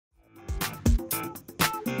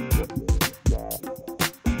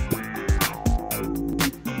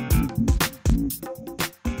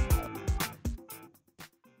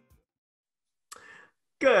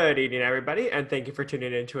Good evening, everybody, and thank you for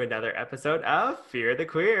tuning in to another episode of Fear the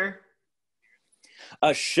Queer.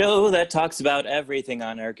 A show that talks about everything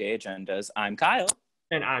on our gay agendas. I'm Kyle.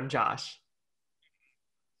 And I'm Josh.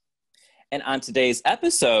 And on today's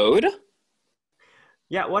episode...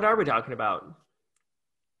 Yeah, what are we talking about?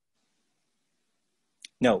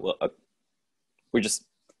 No,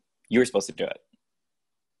 you were supposed to do it.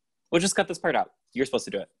 We'll just cut this part out. You're supposed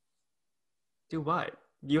to do it. Do what?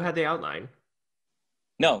 You had the outline.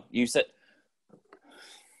 No, you said...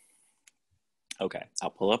 Okay,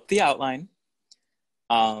 I'll pull up the outline.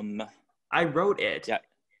 I wrote it. Yeah.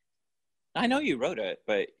 I know you wrote it,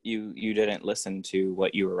 but you didn't listen to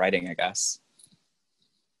what you were writing, I guess.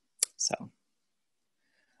 So...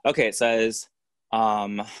 Okay, it says,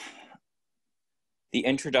 the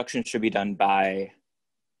introduction should be done by...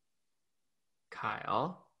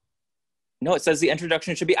 Kyle? No, it says the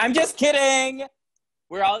introduction should be... I'm just kidding!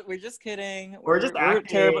 We're just kidding. We're just acting.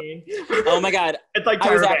 Terrible. Oh my God. It's like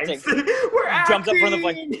I was acting. We're acting. Jumped up from the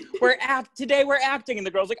floor. Today we're acting. And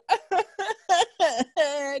the girl's like,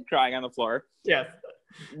 crying on the floor. Yes.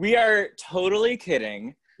 We are totally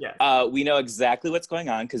kidding. Yes. We know exactly what's going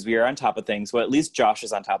on because we are on top of things. Well, at least Josh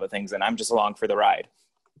is on top of things and I'm just along for the ride.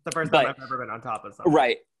 It's the first time I've ever been on top of something.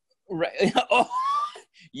 Right. Oh,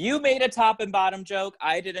 you made a top and bottom joke.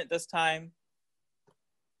 I didn't this time.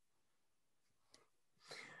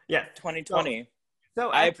 Yeah. 2020. So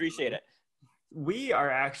I appreciate it. We are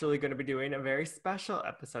actually going to be doing a very special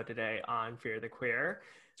episode today on Fear the Queer.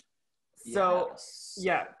 So, yes.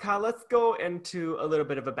 Yeah, Kyle, let's go into a little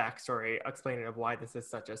bit of a backstory explaining of why this is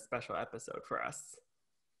such a special episode for us.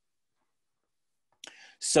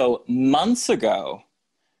 So months ago,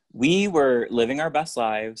 we were living our best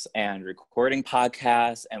lives and recording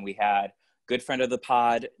podcasts, and we had a good friend of the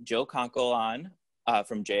pod, Jill Konkel, on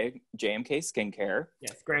from JMK Skincare.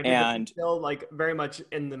 Yes, granted, and still like very much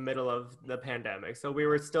in the middle of the pandemic, so we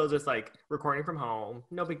were still just like recording from home,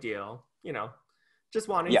 no big deal, just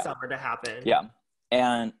wanting summer to happen. Yeah,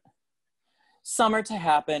 and summer to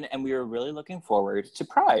happen, and we were really looking forward to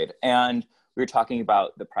Pride, and we were talking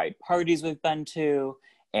about the Pride parties we've been to,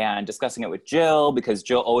 and discussing it with Jill, because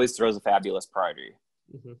Jill always throws a fabulous party.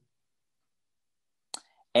 Mm-hmm.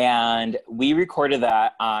 And we recorded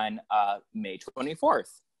that on May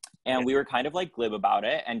 24th. And we were kind of like glib about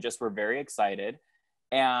it and just were very excited.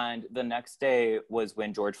 And the next day was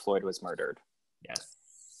when George Floyd was murdered. Yes.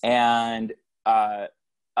 And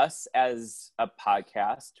us as a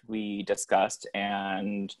podcast, we discussed,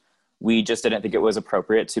 and we just didn't think it was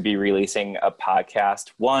appropriate to be releasing a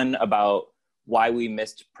podcast, one, about why we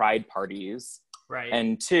missed Pride parties. Right.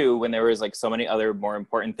 And two, when there was like so many other more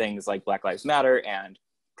important things like Black Lives Matter and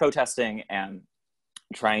protesting and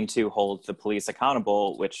trying to hold the police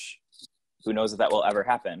accountable, which who knows if that will ever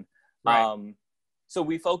happen. Right. So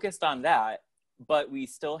we focused on that, but we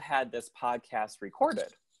still had this podcast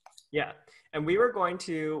recorded. Yeah. And we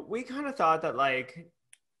kind of thought that like,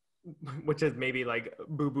 which is maybe like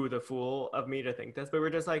boo-boo the fool of me to think this, but we're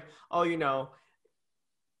just like,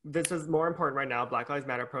 this is more important right now. Black Lives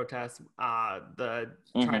Matter protests, trying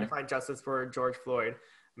to find justice for George Floyd.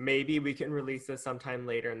 Maybe we can release this sometime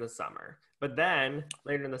later in the summer. But then,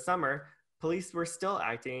 later in the summer, police were still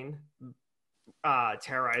acting,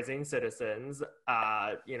 terrorizing citizens,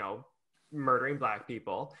 murdering Black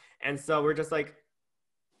people. And so we're just like,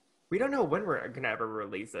 we don't know when we're going to ever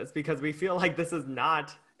release this, because we feel like this is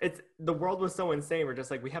not, the world was so insane. We're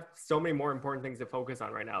just like, we have so many more important things to focus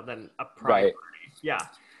on right now than a Pride party. Yeah.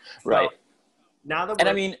 Right. So, now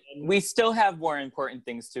that we still have more important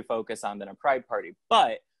things to focus on than a Pride party,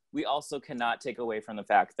 but we also cannot take away from the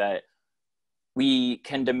fact that we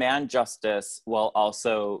can demand justice while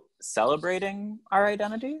also celebrating our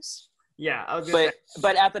identities. Yeah, I was gonna say.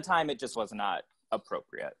 But at the time, it just was not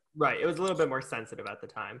appropriate. Right, it was a little bit more sensitive at the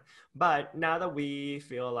time. But now that we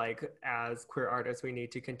feel like as queer artists, we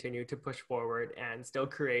need to continue to push forward and still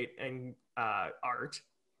create art,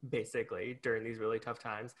 basically, during these really tough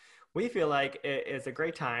times, we feel like it is a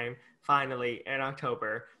great time, finally, in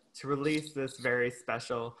October, to release this very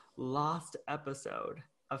special lost episode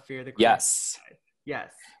of Fear the Queer. Yes.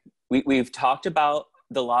 Yes. We've talked about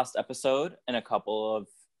the lost episode in a couple of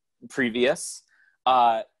previous.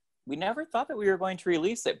 We never thought that we were going to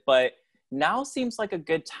release it, but now seems like a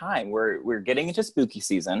good time. We're getting into spooky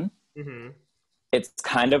season. Mm-hmm. It's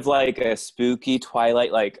kind of like a spooky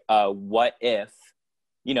Twilight, like what if,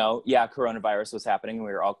 coronavirus was happening and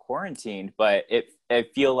we were all quarantined, but I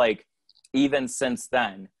feel like even since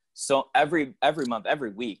then, so every month,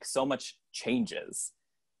 every week, so much changes.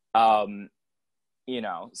 So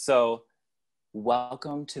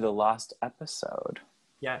welcome to the lost episode.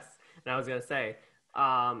 Yes. And I was going to say,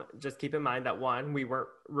 Just keep in mind that one, we weren't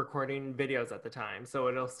recording videos at the time, so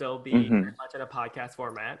it'll still be Mm-hmm. very much in a podcast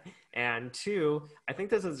format. And two, I think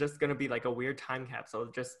this is just going to be like a weird time capsule,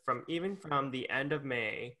 just from the end of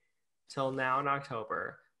May till now in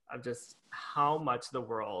October, of just how much the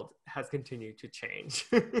world has continued to change.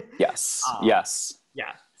 Yes. um, Yes.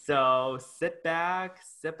 yeah. So sit back,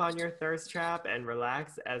 sip on your thirst trap, and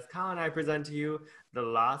relax as Kyle and I present to you the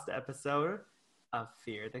last episode of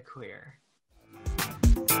Fear the Queer.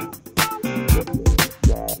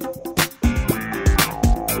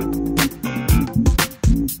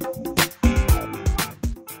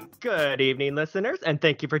 Good evening, listeners, and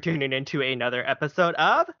thank you for tuning in to another episode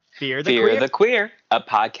of Fear the Queer. The Queer, a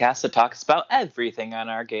podcast that talks about everything on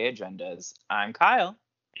our gay agendas. I'm Kyle.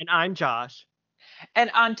 And I'm Josh.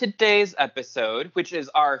 And on today's episode, which is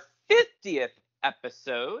our 50th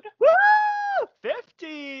episode. Woo!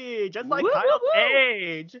 50! Just like Kyle's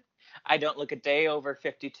age. I don't look a day over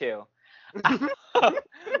 52.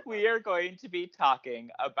 We are going to be talking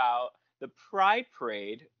about the Pride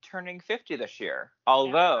Parade turning 50 this year.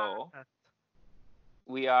 Although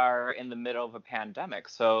we are in the middle of a pandemic,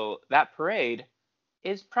 so that parade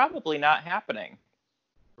is probably not happening.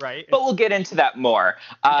 Right. But we'll get into that more.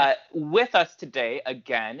 With us today,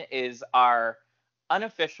 again, is our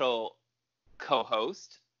unofficial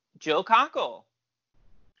co-host, Jill Konkel.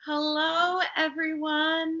 Hello,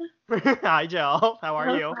 everyone. Hi, Jill. How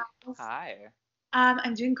are you? Hi.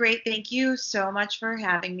 I'm doing great. Thank you so much for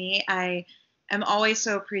having me. I am always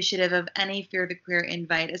so appreciative of any Fear the Queer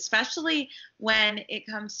invite, especially when it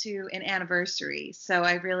comes to an anniversary. So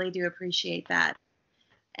I really do appreciate that.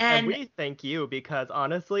 And we thank you because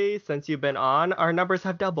honestly, since you've been on, our numbers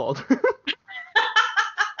have doubled.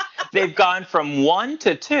 They've gone from 1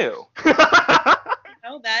 to 2.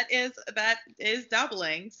 That is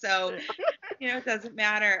doubling. So, it doesn't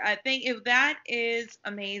matter. I think that is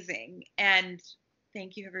amazing. And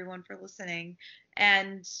thank you everyone for listening.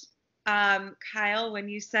 And Kyle, when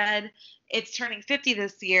you said it's turning 50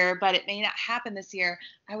 this year, but it may not happen this year,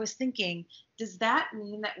 I was thinking, does that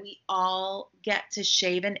mean that we all get to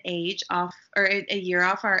shave an age off or a year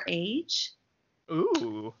off our age?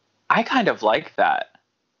 Ooh. I kind of like that.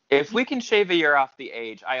 If we can shave a year off the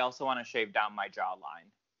age, I also want to shave down my jawline.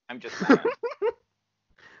 I'm just saying.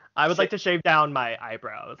 I would like to shave down my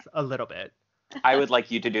eyebrows a little bit. I would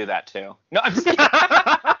like you to do that too. No, I'm just kidding.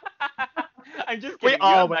 I'm just kidding. We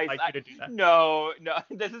all would like you to do that. No,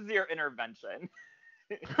 this is your intervention.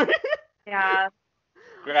 Yeah.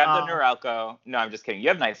 Grab the Norelco. No, I'm just kidding. You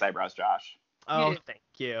have nice eyebrows, Josh. Oh, thank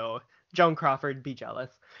you. Joan Crawford, be jealous.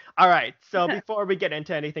 All right, so before we get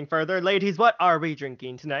into anything further, ladies, what are we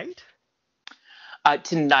drinking tonight?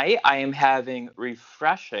 Tonight, I am having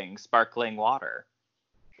refreshing sparkling water.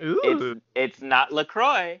 Ooh. It's not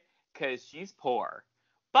LaCroix, because she's poor.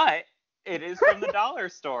 But it is from the dollar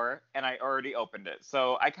store, and I already opened it.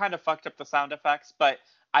 So I kind of fucked up the sound effects, but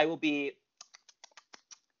I will be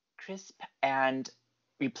crisp and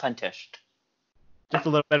replenished. Just a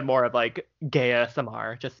little bit more of like gay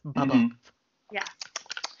ASMR, just bubbles. Mm-hmm. Yeah.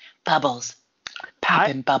 Bubbles.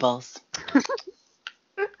 Poppin' bubbles.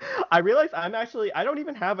 I realized I don't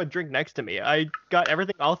even have a drink next to me. I got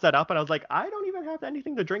everything all set up and I was like, I don't even have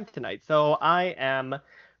anything to drink tonight. So I am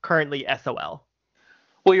currently SOL.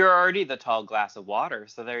 Well, you're already the tall glass of water,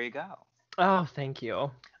 so there you go. Oh, thank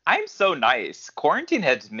you. I'm so nice. Quarantine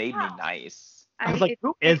has made me nice. I was like,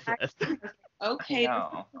 who is this? Okay, this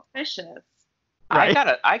is suspicious.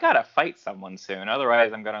 Right? I gotta fight someone soon,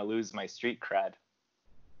 otherwise I'm gonna lose my street cred.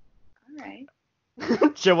 All right.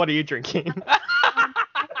 Jill, what are you drinking?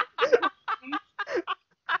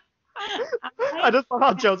 I just love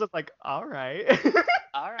how Joe's just like, all right.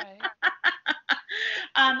 All right.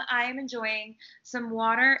 I am enjoying some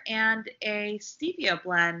water and a stevia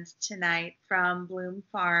blend tonight from Bloom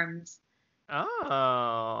Farms.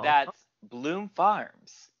 Oh. That's Bloom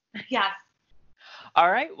Farms. Yes.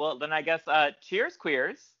 All right, well then I guess cheers,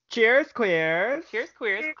 queers. Cheers, queers. Cheers,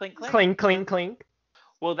 queers. Clink, clink. Clink, clink, clink.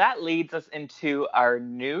 Well, that leads us into our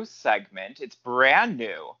new segment. It's brand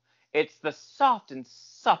new. It's the soft and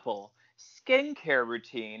supple skincare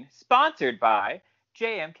routine sponsored by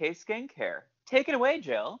JMK Skincare. Take it away,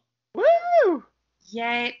 Jill. Woo!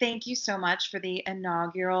 Yay. Thank you so much for the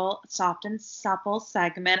inaugural soft and supple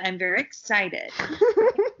segment. I'm very excited.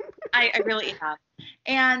 I really am.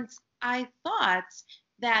 And I thought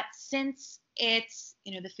that since it's,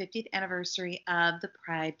 the 50th anniversary of the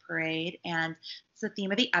Pride Parade and it's the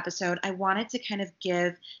theme of the episode, I wanted to kind of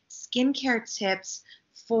give skincare tips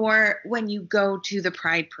for when you go to the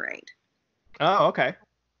Pride Parade. Oh, okay.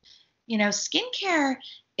 Skincare,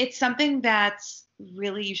 it's something that's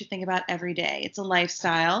really you should think about every day. It's a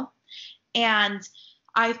lifestyle. And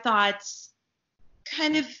I thought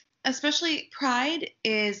kind of, especially Pride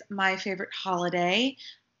is my favorite holiday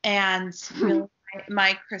and really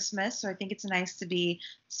my Christmas. So I think it's nice to be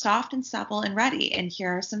soft and supple and ready. And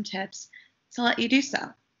here are some tips to let you do so.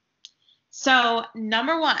 So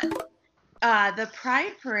number one, the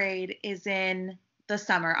Pride Parade is in the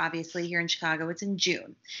summer, obviously, here in Chicago. It's in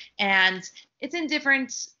June. And it's in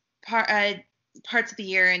different parts of the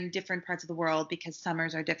year and different parts of the world because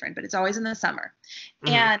summers are different, but it's always in the summer.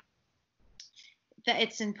 Mm-hmm. And that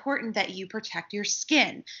it's important that you protect your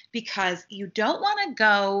skin because you don't want to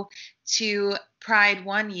go to Pride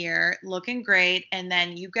one year looking great and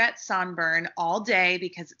then you get sunburn all day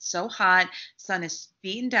because it's so hot. Sun is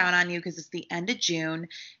beating down on you because it's the end of June.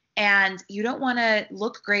 And you don't want to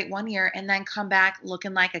look great one year and then come back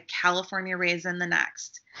looking like a California raisin the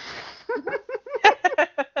next.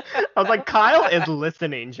 I was like, Kyle is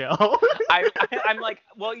listening, Jill. I'm like,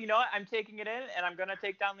 well, you know what? I'm taking it in, and I'm going to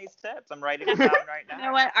take down these tips. I'm writing them down right now. You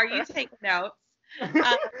know what? Are you taking notes?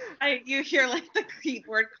 You hear like the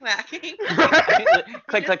keyboard clacking.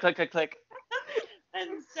 Click, click, click, click, click.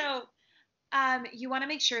 And so you want to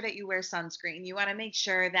make sure that you wear sunscreen. You want to make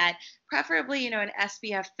sure that preferably, an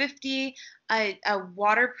SPF 50, a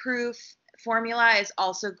waterproof formula is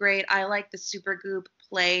also great. I like the Supergoop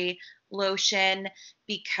Play lotion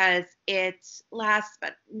because it lasts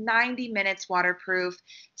about 90 minutes waterproof.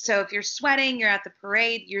 So if you're sweating, you're at the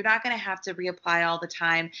parade, you're not going to have to reapply all the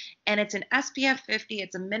time. And it's an SPF 50.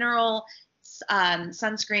 It's a mineral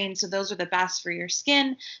sunscreen. So those are the best for your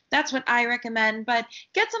skin. That's what I recommend. But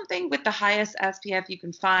get something with the highest SPF you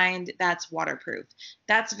can find that's waterproof.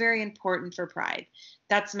 That's very important for Pride.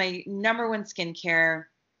 That's my number one skincare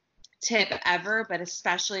tip ever, but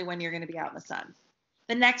especially when you're going to be out in the sun.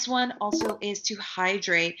 The next one also is to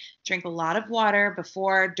hydrate. Drink a lot of water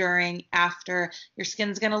before, during, after. Your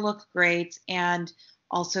skin's going to look great, and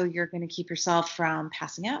also you're going to keep yourself from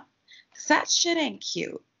passing out. Because that shit ain't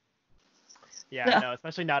cute. Yeah, no,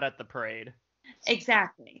 especially not at the parade.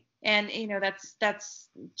 Exactly. And, that's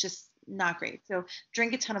just not great. So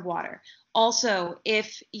drink a ton of water. Also,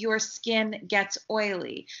 if your skin gets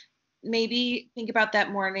oily, maybe think about that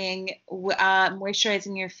morning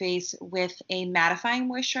moisturizing your face with a mattifying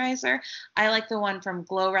moisturizer. I like the one from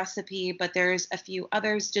Glow Recipe, but there's a few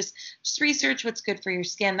others. Just research what's good for your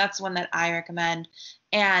skin. That's one that I recommend.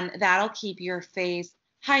 And that'll keep your face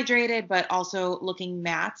hydrated, but also looking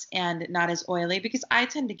matte and not as oily because I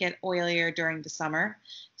tend to get oilier during the summer.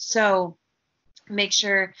 So make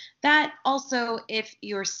sure that. Also, if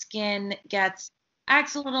your skin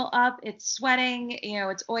acts a little up, it's sweating,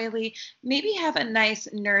 it's oily, maybe have a nice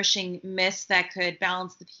nourishing mist that could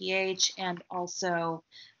balance the pH and also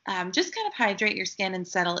just kind of hydrate your skin and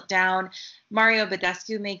settle it down. Mario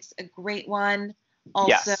Badescu makes a great one.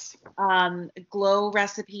 Also, yes. Glow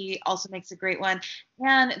Recipe also makes a great one.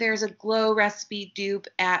 And there's a Glow Recipe dupe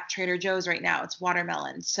at Trader Joe's right now. It's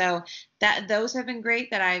watermelon. So those have been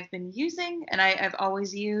great that I've been using and I've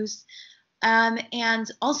always used. And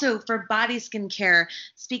also for body skincare,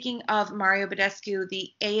 speaking of Mario Badescu,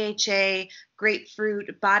 the AHA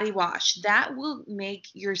grapefruit body wash, that will make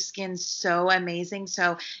your skin so amazing.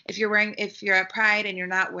 So if you're at Pride and you're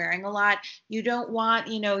not wearing a lot, you don't want,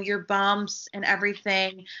 your bumps and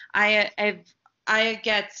everything. I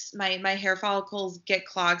get my hair follicles get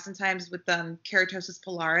clogged sometimes with keratosis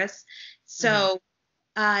pilaris. So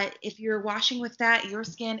if you're washing with that, your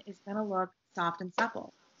skin is going to look soft and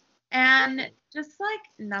supple. And just like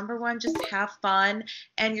number one, just have fun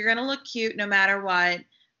and you're going to look cute no matter what,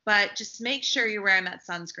 but just make sure you're wearing that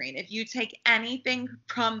sunscreen. If you take anything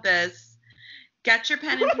from this, get your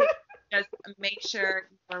pen and paper, just make sure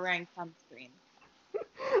you're wearing sunscreen.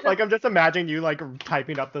 Like I'm just imagining you like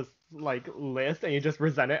typing up this like list and you just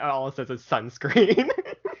present it and all it says is sunscreen.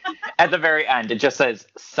 At the very end, it just says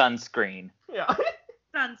sunscreen. Yeah.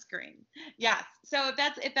 Sunscreen. Yes. So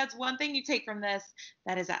if that's one thing you take from this,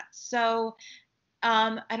 that is that. So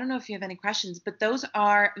I don't know if you have any questions, but those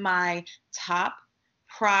are my top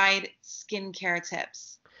Pride skincare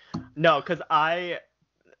tips. No, because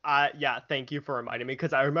yeah, thank you for reminding me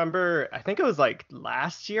because I remember, I think it was like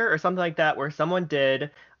last year or something like that where someone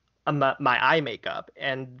did my eye makeup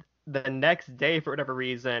and the next day for whatever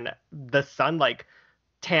reason, the sun like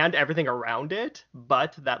tanned everything around it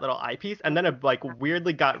but that little eyepiece and then it like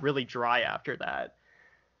weirdly got really dry after that.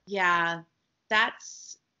 Yeah,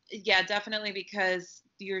 definitely because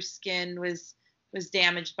your skin was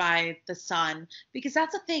damaged by the sun, because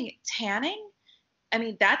that's the thing, tanning, I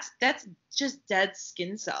mean that's just dead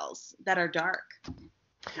skin cells that are dark.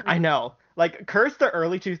 I know, Like, curse the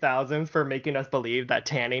early 2000s for making us believe that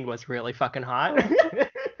tanning was really fucking hot.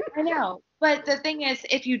 I know. But the thing is,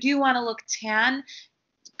 if you do want to look tan,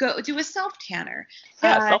 go do a self tanner.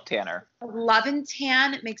 Yeah, self tanner. Love and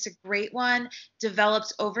Tan makes a great one.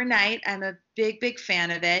 Develops overnight. I'm a big fan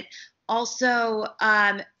of it. Also,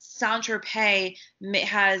 Saint Tropez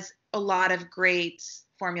has a lot of great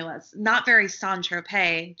formulas. Not very Saint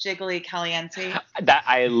Tropez, jiggly caliente. That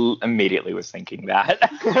I immediately was thinking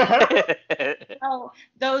that. Oh,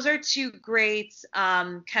 those are two great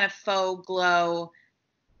kind of faux glow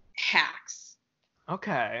hacks.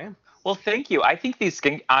 Okay. Well, thank you. I think these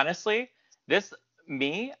honestly,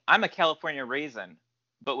 I'm a California raisin,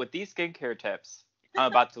 but with these skincare tips,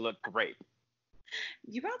 I'm about to look great.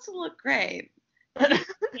 You're about to look great.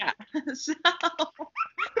 Yeah. So.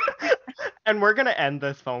 And we're gonna end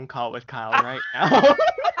this phone call with Kyle right now.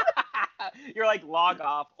 You're like, log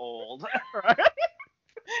off, old. Right?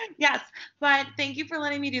 Yes, but thank you for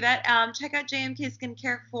letting me do that. Check out JMK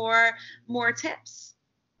Skincare for more tips.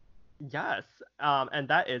 Yes, and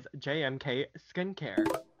that is JMK Skincare.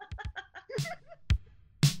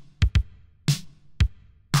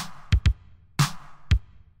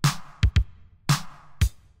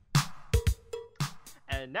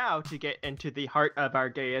 And now, to get into the heart of our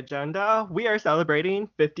gay agenda, we are celebrating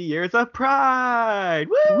 50 years of Pride!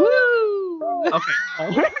 Woo! Woo! Okay.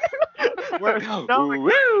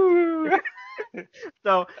 Woo!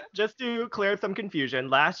 So, just to clear up some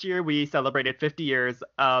confusion, last year we celebrated 50 years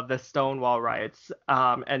of the Stonewall riots,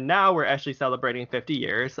 and now we're actually celebrating 50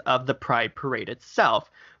 years of the Pride Parade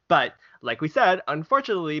itself. But, like we said,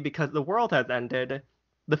 unfortunately, because the world has ended,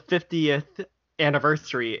 the 50th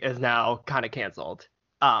anniversary is now kind of canceled,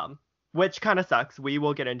 which kind of sucks. We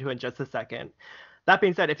will get into it in just a second. That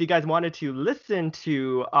being said, if you guys wanted to listen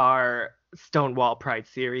to our Stonewall Pride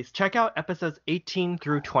series, check out episodes 18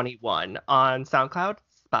 through 21 on SoundCloud,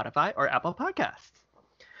 Spotify, or Apple Podcasts.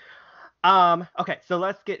 Okay, so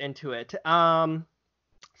let's get into it.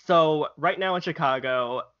 So right now in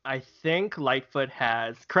Chicago, I think Lightfoot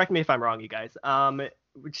has, correct me if I'm wrong, you guys,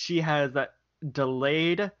 she has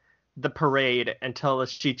delayed the parade until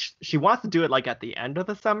she wants to do it like at the end of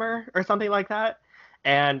the summer or something like that.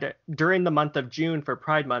 And during the month of June for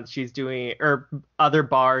Pride Month, she's doing, or other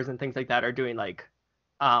bars and things like that are doing like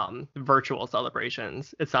virtual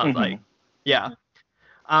celebrations, it sounds like. Yeah.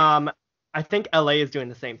 I think LA is doing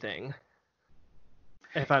the same thing.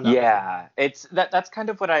 If I'm not mistaken. It's that's kind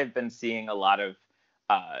of what I've been seeing a lot of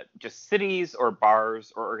just cities or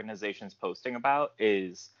bars or organizations posting about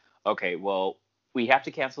is, okay, well, we have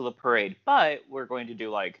to cancel the parade, but we're going to do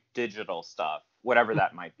like digital stuff, whatever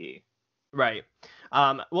that might be. Right.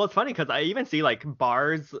 Well, it's funny because I even see like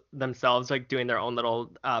bars themselves like doing their own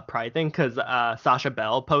little Pride thing, because Sasha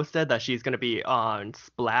Bell posted that she's going to be on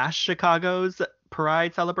Splash Chicago's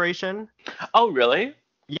Pride celebration. Oh, really?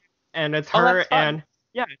 Yeah, and it's her and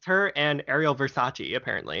it's her and Ariel Versace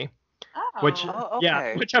apparently. Oh. Which okay.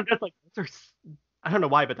 Yeah, which I'm just like, I don't know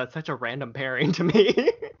why, but that's such a random pairing to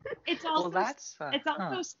me. It's also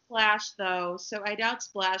also Splash though, so I doubt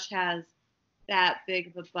Splash has that big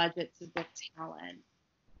of a budget to book talent.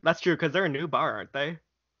 That's true, because they're a new bar, aren't they?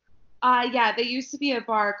 Yeah, they used to be a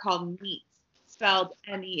bar called Meat, spelled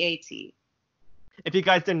MEAT. If you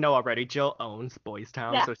guys didn't know already, Jill owns Boys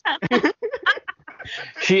Town. Yeah. So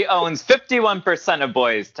she owns 51% of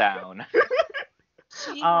Boys Town.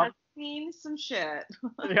 She has seen some shit.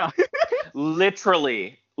 Yeah.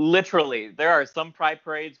 Literally, there are some Pride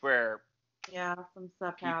parades where some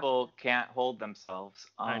stuff people can't hold themselves.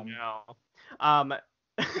 I know. Also,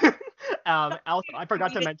 I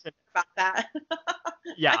forgot to mention about that.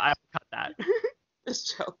 Yeah, I cut that. This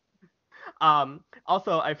joke.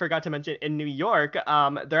 Also, I forgot to mention in New York,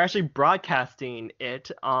 they're actually broadcasting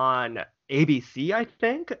it on ABC, I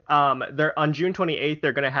think. They're on June 28th.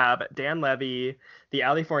 They're gonna have Dan Levy, the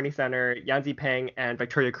Ali Forney Center, Yanzi Peng, and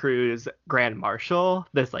Victoria Cruz Grand Marshal.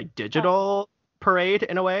 This like digital parade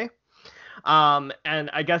in a way. And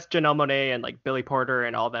I guess Janelle Monáe and like Billy Porter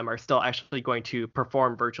and all of them are still actually going to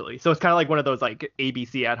perform virtually. So it's kind of like one of those like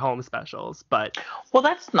ABC at home specials. But well,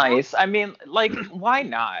 that's nice. I mean, like, why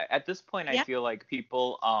not? At this point, I feel like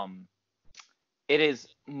people, it is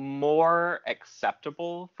more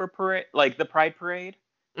acceptable for parade, like the Pride Parade.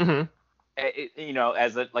 Mm-hmm.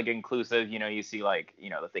 As a like inclusive. You see like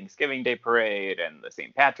the Thanksgiving Day Parade and the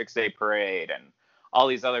St. Patrick's Day Parade and all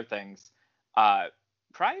these other things.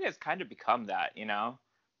 Pride has kind of become that,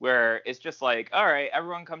 where it's just like, all right,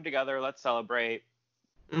 everyone come together, let's celebrate.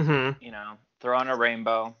 Mm-hmm. Throw on a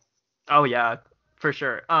rainbow. Oh yeah, for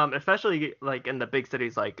sure. Especially like in the big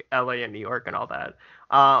cities like LA and New York and all that.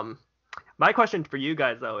 My question for you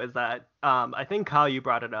guys though is that I think Kyle, you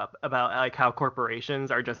brought it up about like how corporations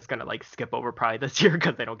are just gonna like skip over Pride this year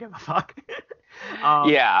because they don't give a fuck. um,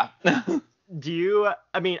 Yeah. do you?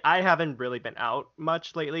 I mean, I haven't really been out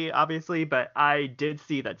much lately, obviously, but I did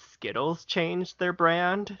see that Skittles changed their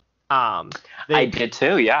brand. I They did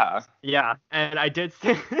too, yeah. Yeah, and I did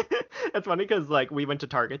see. It's funny because like we went to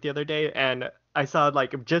Target the other day and I saw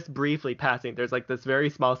like just briefly passing. There's like this very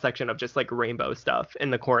small section of just like rainbow stuff in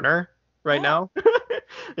the corner right Oh, now.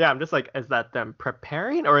 Yeah, I'm just like, is that them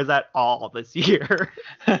preparing or is that all this year?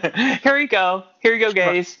 Here we go. Here we go,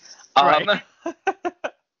 guys. Right.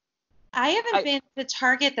 I haven't I been to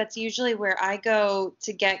Target. That's usually where I go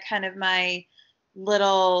to get kind of my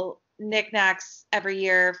little knickknacks every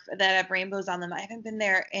year that have rainbows on them. I haven't been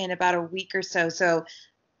there in about a week or so. So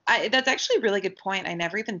that's actually a really good point. I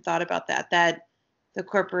never even thought about that the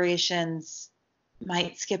corporations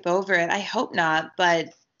might skip over it. I hope not, but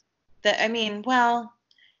I mean, well,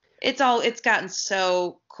 it's gotten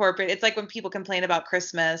so corporate. It's like when people complain about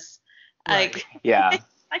Christmas, Right. like yeah.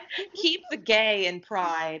 like keep the gay in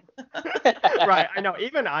Pride. Right. I know.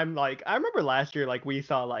 Even I'm like, I remember last year, like we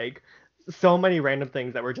saw like so many random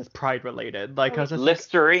things that were just Pride related. Like I was just like,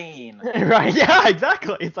 Listerine right. Yeah,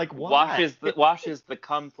 exactly. It's like, why? washes the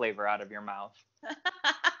cum flavor out of your mouth. Like,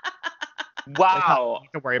 how do you Wow. need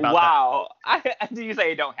to worry about that? Wow. Do you say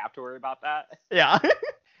you don't have to worry about that? Yeah.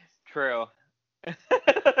 True.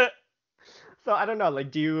 So I don't know,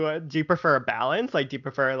 like do you prefer a balance? Like do you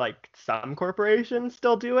prefer like some corporations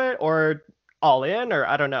still do it or all in or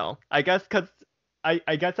I don't know. I guess cuz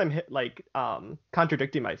I guess I'm like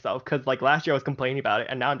contradicting myself cuz like last year I was complaining about it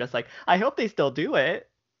and now I'm just like I hope they still do it.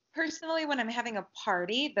 Personally, when I'm having a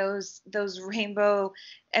party, those rainbow,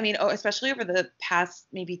 I mean, oh, especially over the past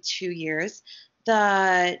maybe 2 years,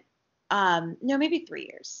 the no, maybe 3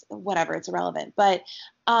 years, whatever, it's irrelevant. But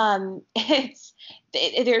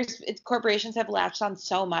corporations have latched on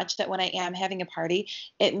so much that when I am having a party,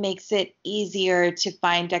 it makes it easier to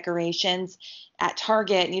find decorations at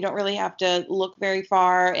Target, and you don't really have to look very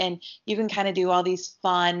far, and you can kind of do all these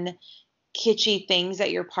fun kitschy things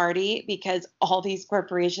at your party because all these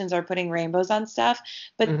corporations are putting rainbows on stuff.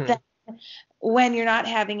 But then Mhm. when you're not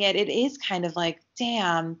having it, it is kind of like,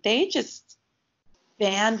 damn, they just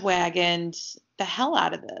bandwagoned the hell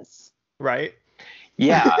out of this. Right?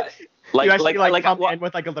 Yeah. You Like actually like like like come what in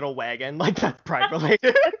with like a little wagon like that's Pride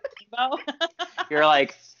related. Rainbow. you're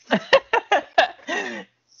like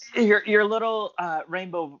your little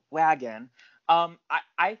rainbow wagon.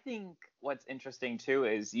 I think what's interesting too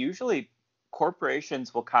is usually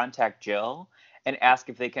corporations will contact Jill and ask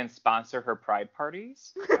if they can sponsor her pride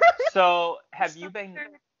parties. So have you been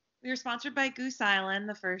We were sponsored by Goose Island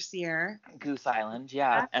the first year. Goose Island?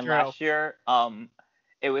 Yeah. That's And true. last year,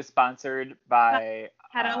 it was sponsored by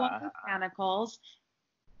Petal Botanicals.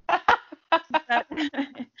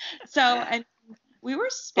 So, and we were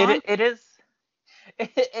sponsored. it is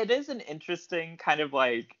it is an interesting kind of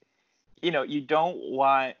like, you don't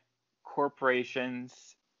want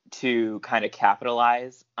corporations to kind of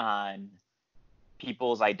capitalize on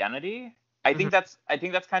people's identity. Mhm. I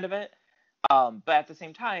think that's kind of it. But at the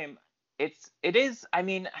same time, it is. I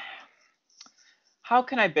mean, how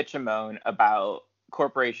can I bitch and moan about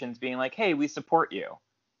corporations being like, "Hey, we support you"?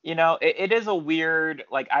 It is a weird.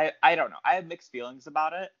 Like I don't know. I have mixed feelings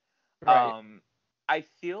about it. Right. I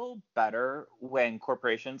feel better when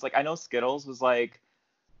corporations like I know Skittles was like,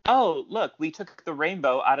 oh, look, we took the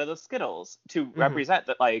rainbow out of the Skittles to Mhm. represent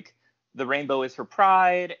that, like, the rainbow is for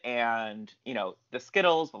pride and, the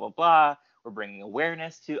Skittles, blah, blah, blah. We're bringing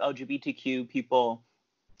awareness to LGBTQ people.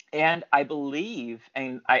 And I believe,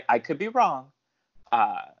 and I could be wrong,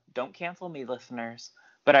 don't cancel me, listeners,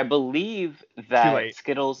 but I believe Too that late.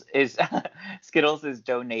 Skittles is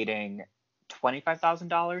donating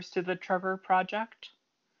 $25,000 to the Trevor Project.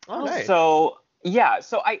 Oh, Oh, nice. So yeah,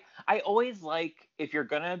 so I always like if you're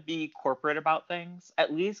gonna be corporate about things,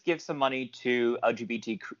 at least give some money to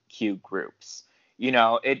LGBTQ groups.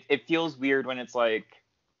 It feels weird when it's like,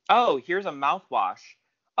 oh, here's a mouthwash.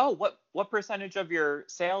 Oh, what percentage of your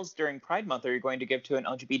sales during Pride Month are you going to give to an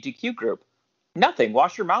LGBTQ group? Nothing.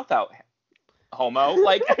 Wash your mouth out, homo.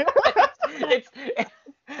 Like it's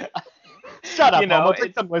Shut up, homo. Drink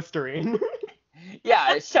it's some Listerine.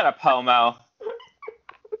 yeah. Shut up, homo.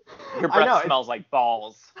 Your I breath know. It's smells like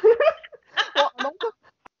balls. well, I'm also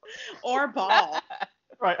or ball.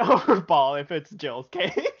 right. Or ball if it's Jill's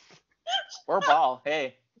case. Or ball.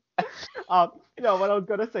 Hey. What I was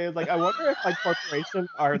gonna say is like I wonder if like corporations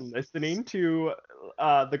are listening to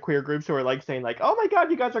the queer groups who are like saying like, oh my god,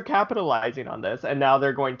 you guys are capitalizing on this, and now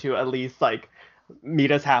they're going to at least like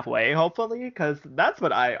meet us halfway, hopefully, because that's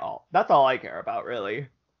all I care about, really.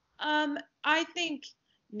 I think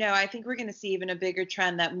no, I think we're going to see even a bigger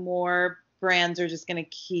trend that more brands are just going to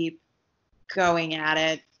keep going at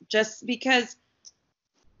it, just because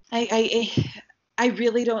I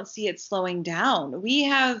really don't see it slowing down.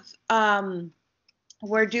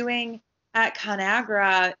 We're doing at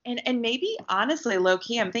Conagra, and maybe honestly, low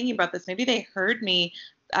key, I'm thinking about this. Maybe they heard me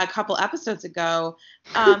a couple episodes ago.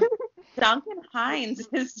 Duncan Hines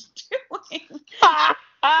is doing.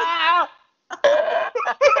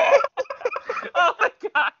 Oh my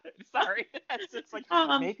god! Sorry, that's just like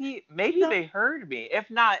Um, maybe they heard me. If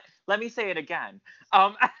not, let me say it again.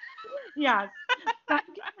 Yes,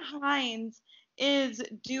 Duncan Hines is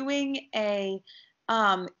doing a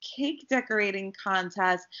cake decorating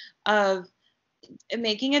contest of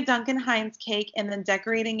making a Duncan Hines cake and then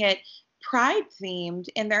decorating it Pride themed,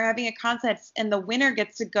 and they're having a contest, and the winner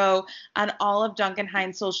gets to go on all of Duncan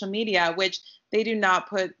Hines social media, which they do not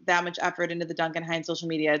put that much effort into the Duncan Hines social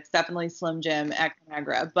media. It's definitely Slim Jim at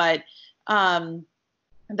Conagra, but the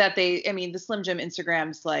Slim Jim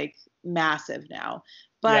Instagram's like massive now,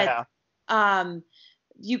 but Yeah.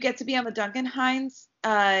 you get to be on the Duncan Hines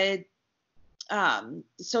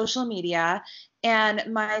social media, and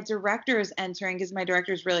my director is entering because my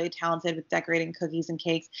director is really talented with decorating cookies and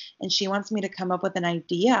cakes, and she wants me to come up with an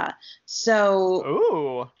idea. So,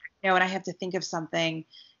 Ooh. and I have to think of something,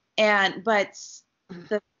 but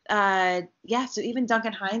the so even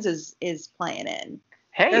Duncan Hines is playing in.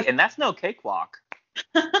 Hey, and that's no cakewalk.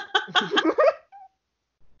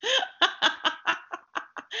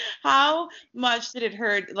 How much did it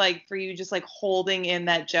hurt, like, for you just like holding in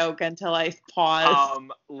that joke until I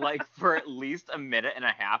paused? Like for at least a minute and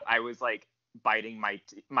a half, I was like biting my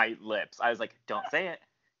lips. I was like, don't say it,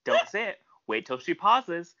 don't say it. Wait till she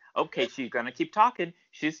pauses. Okay, she's gonna keep talking.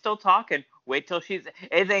 She's still talking. Wait till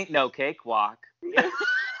it ain't no cakewalk. Yeah.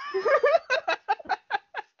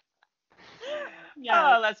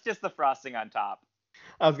 Oh, that's just the frosting on top.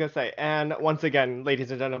 I was gonna say, and once again,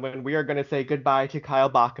 ladies and gentlemen, we are gonna say goodbye to Kyle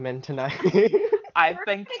Bachman tonight. I've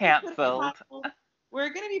been canceled.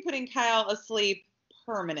 We're going to be putting Kyle asleep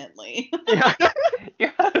permanently.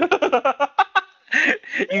 Yeah.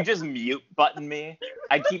 You just mute button me.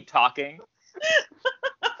 I keep talking.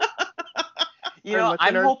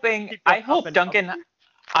 I hope Duncan,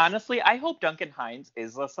 honestly, I hope Duncan Hines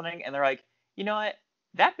is listening and they're like, you know what?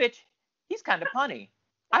 That bitch, he's kind of punny.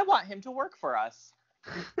 I want him to work for us.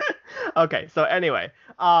 Okay, so anyway,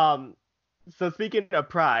 so speaking of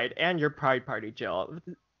Pride and your Pride party, Jill,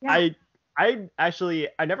 Yeah. I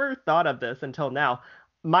never thought of this until now.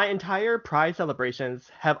 My entire Pride celebrations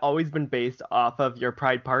have always been based off of your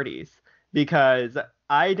Pride parties because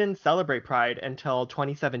I didn't celebrate Pride until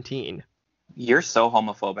 2017. You're so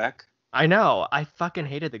homophobic. I know. I fucking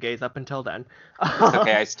hated the gays up until then. It's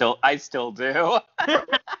okay. I still do.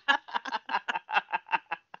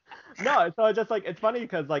 No, so it's just like, it's funny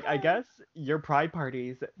because like I guess your Pride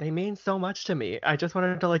parties, they mean so much to me. I just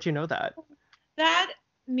wanted to let you know that. That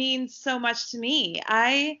means so much to me.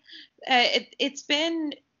 It's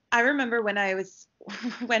been, I remember when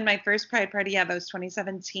when my first Pride party, that was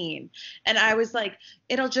 2017, and I was like,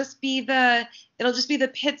 it'll just be the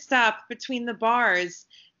pit stop between the bars,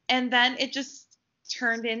 and then it just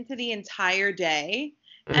turned into the entire day,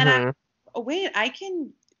 and wait, I can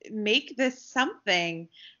make this something,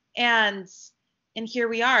 and here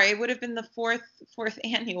we are. It would have been the fourth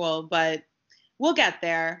annual, but we'll get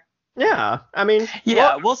there. Yeah, I mean,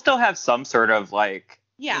 yeah, we'll still have some sort of like,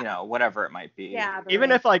 Yeah. Whatever it might be. Yeah.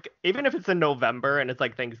 Even if it's in November and it's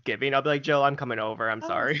like Thanksgiving, I'll be like, Jill, I'm coming over. I'm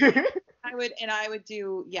sorry. I would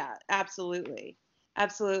do, yeah, absolutely.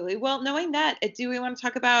 Absolutely. Well, knowing that, do we want to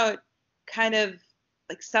talk about kind of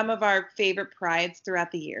like some of our favorite prides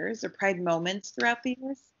throughout the years or pride moments throughout the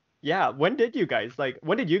years? Yeah, when did you guys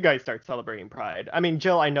start celebrating Pride? I mean,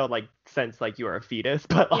 Jill, I know like since like you were a fetus,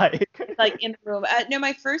 but like like in the room. No,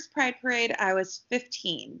 my first Pride parade, I was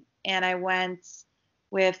 15, and I went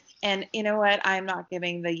and you know what? I'm not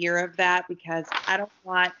giving the year of that because I don't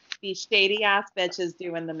want these shady ass bitches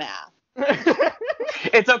doing the math.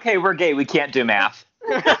 It's okay, we're gay. We can't do math.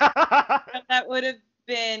 That would have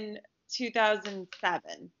been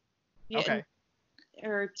 2007. Okay.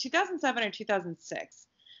 Or 2007 or 2006.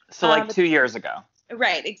 So like 2 years ago.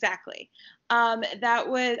 Right, exactly.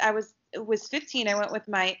 I was 15. I went with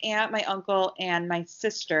my aunt, my uncle, and my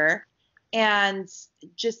sister, and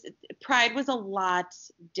just Pride was a lot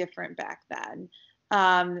different back then.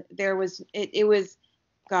 It was,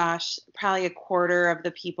 gosh, probably a quarter of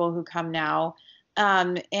the people who come now,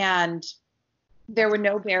 and There were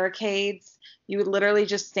no barricades. You would literally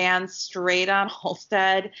just stand straight on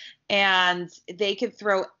Halstead, and they could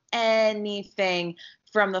throw anything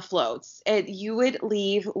from the floats. You would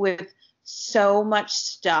leave with so much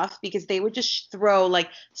stuff because they would just throw like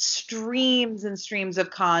streams and streams of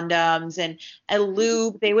condoms and a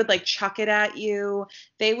lube. They would like chuck it at you.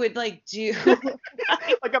 They would like do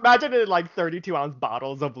Like imagine it in like 32-ounce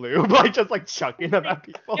bottles of lube, like just like chucking them at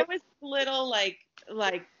people. it was little like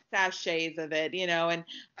sachets of it, and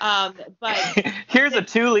but Here's a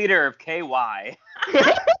 2-liter of KY.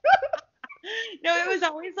 no, it was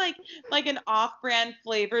always like an off-brand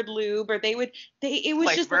flavored lube, or it was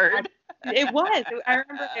Like just bird. it was. I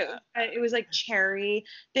remember it was like cherry.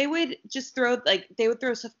 They would just throw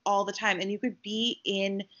stuff all the time, and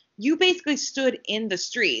you basically stood in the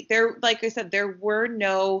street. There, like I said, there were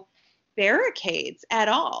no barricades at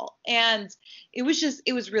all, and it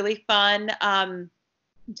was really fun.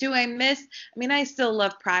 Do I miss? I mean, I still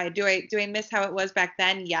love Pride. Do I miss how it was back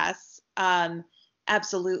then? Yes.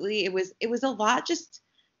 Absolutely. It was a lot. Just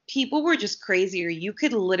people were just crazier. You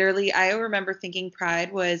could literally, I remember thinking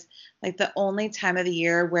Pride was like the only time of the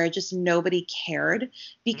year where just nobody cared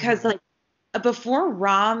because like before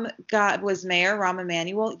was mayor, Rahm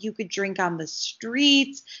Emanuel, you could drink on the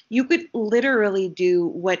streets. You could literally do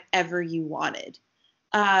whatever you wanted.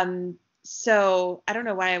 So I don't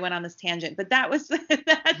know why I went on this tangent, but that was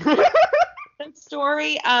that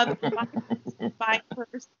story of my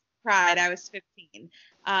first Pride. I was 15,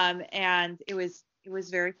 and it was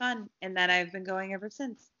very fun, and then I've been going ever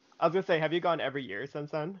since. I was gonna say, have you gone every year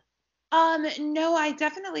since then? No, I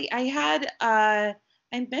had I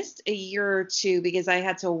missed a year or two because I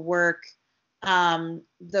had to work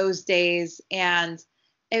those days, and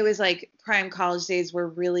it was like prime college days where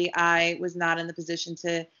really I was not in the position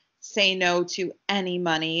to say no to any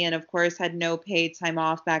money, and of course had no paid time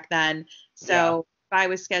off back then. So if I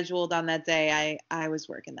was scheduled on that day, I was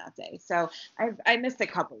working that day. So I missed a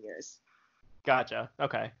couple years. Gotcha.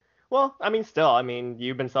 Okay. Well, I mean, still,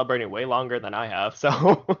 you've been celebrating way longer than I have,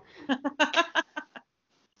 so.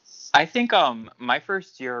 I think my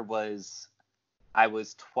first year I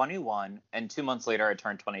was 21, and 2 months later I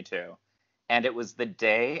turned 22. And it was the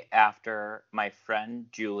day after my friend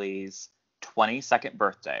Julie's 22nd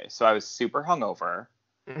birthday. So I was super hungover.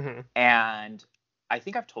 Mm-hmm. And I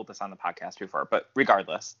think I've told this on the podcast before, but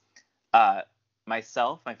regardless,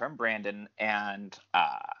 myself, my friend Brandon, and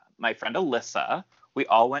my friend Alyssa, we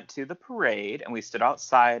all went to the parade, and we stood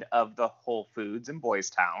outside of the Whole Foods in Boys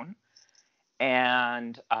Town.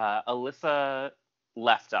 And Alyssa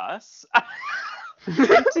left us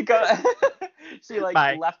to go. She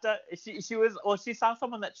left us. She saw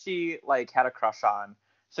someone that she had a crush on.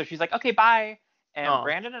 So she's like, okay, bye. And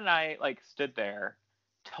Brandon and I stood there,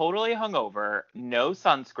 totally hungover, no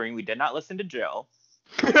sunscreen. We did not listen to Jill.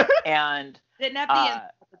 And didn't have the Instagram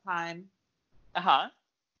at the time.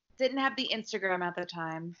 Didn't have the Instagram at the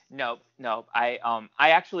time. Nope. I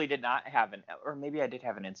actually did not have or maybe I did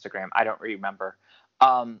have an Instagram. I don't remember.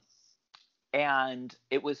 And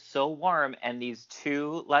it was so warm, and these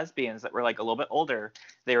two lesbians that were a little bit older,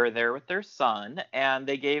 they were there with their son, and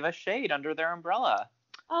they gave us shade under their umbrella.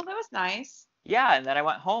 Oh, that was nice. Yeah, and then I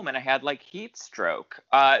went home and I had heat stroke.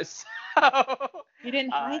 So you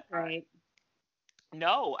didn't hydrate.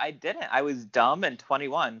 No, I didn't. I was dumb and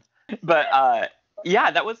 21. But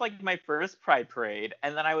yeah, that was my first Pride parade,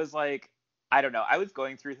 and then I was I don't know. I was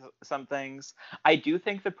going through some things. I do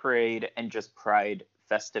think the parade and just Pride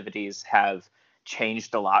festivities have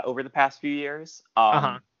changed a lot over the past few years.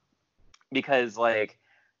 Because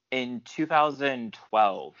in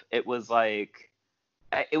 2012, it was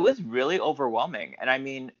really overwhelming.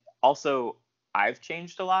 And also I've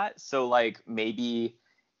changed a lot. So maybe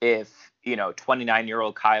if,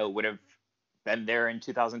 29-year-old Kyle would have been there in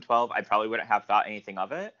 2012, I probably wouldn't have thought anything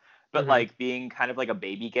of it. But being kind of a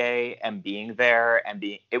baby gay and being there and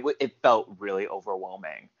it felt really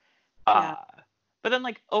overwhelming. Yeah. But then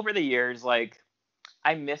over the years,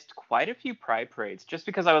 I missed quite a few Pride parades just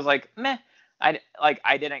because I was meh.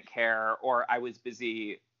 I didn't care, or I was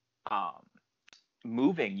busy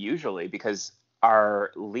moving usually, because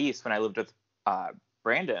our lease, when I lived with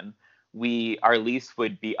Brandon, our lease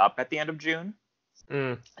would be up at the end of June.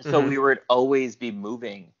 So we would always be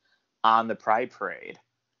moving on the Pride parade.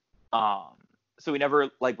 So we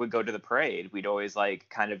never would go to the parade. We'd always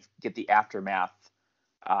kind of get the aftermath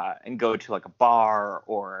and go to a bar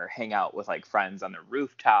or hang out with friends on the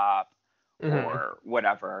rooftop or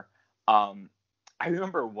whatever. I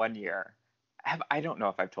remember one year, I don't know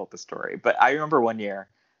if I've told the story, but I remember one year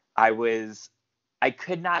I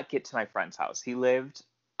could not get to my friend's house. He lived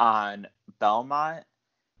on Belmont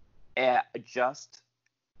just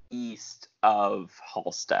east of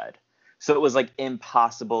Halstead. So it was like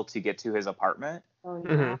impossible to get to his apartment. Oh,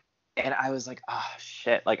 yeah. Mm-hmm. And I was like, oh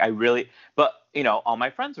shit. Like I really, but you know, all my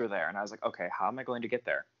friends were there and I was like, okay, how am I going to get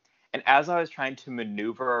there? And as I was trying to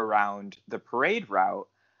maneuver around the parade route,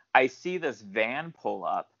 I see this van pull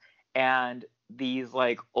up and these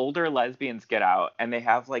like older lesbians get out and they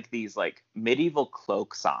have like these like medieval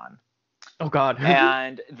cloaks on. Oh God.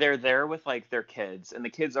 And they're there with like their kids and the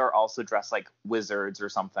kids are also dressed like wizards or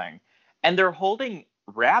something. And they're holding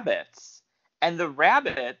rabbits and the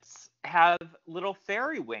rabbits have little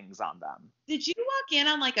fairy wings on them. Did you walk in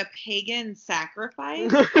on like a pagan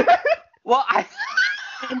sacrifice? Well,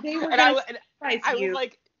 And they were and going to I sacrifice you.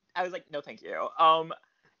 was like, no, thank you.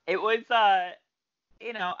 It was,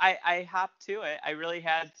 you know, I hopped to it. I really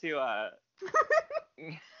had to, I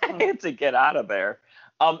had to get out of there.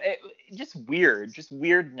 It just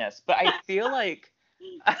weirdness. But I feel like,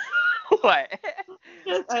 what?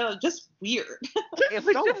 Just weird. It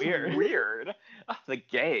was so just weird. weird. Oh, the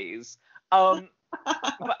gays. But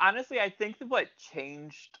honestly, I think that what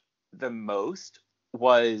changed the most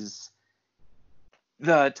was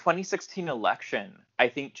the 2016 election. I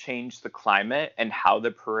think changed the climate and how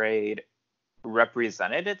the parade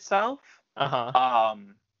represented itself. Uh-huh.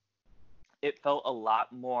 It felt a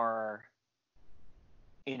lot more,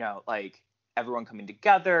 you know, like everyone coming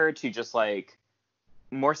together to just like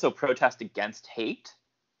more so protest against hate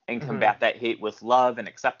and combat that hate with love and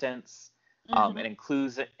acceptance, and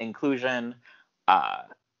inclusion.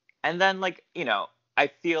 And then like, you know, I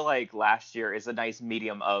feel like last year is a nice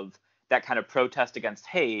medium of that kind of protest against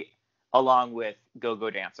hate along with go-go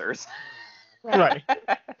dancers. Right.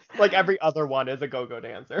 Like every other one is a go-go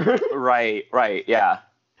dancer. Right, yeah.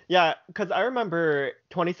 Yeah, because I remember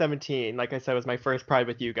 2017, like I said, was my first Pride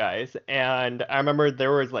with you guys. And I remember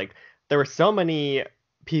there were so many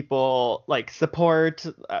people like support,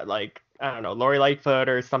 like, I don't know, Lori Lightfoot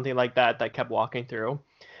or something like that kept walking through.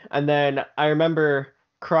 And then I remember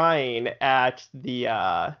crying at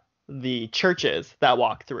the churches that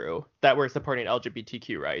walked through that were supporting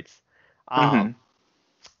LGBTQ rights. Um,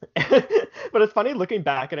 but it's funny looking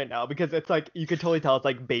back at it now because it's like you could totally tell it's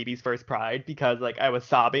like baby's first Pride because like I was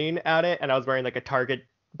sobbing at it and I was wearing like a Target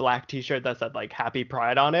black t-shirt that said like Happy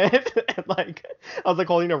Pride on it and like I was like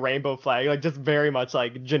holding a rainbow flag, like just very much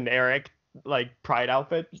like generic like Pride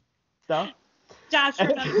outfit stuff. Josh,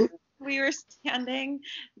 remember we were standing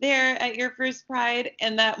there at your first Pride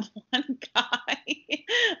and that one guy,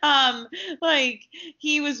 like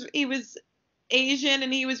he was Asian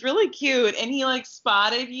and he was really cute and he like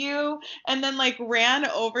spotted you and then like ran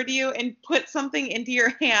over to you and put something into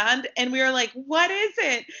your hand and we were like, what is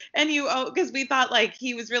it? And you, because we thought like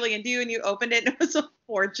he was really into you and you opened it and it was a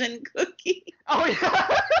fortune cookie. Oh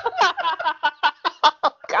yeah.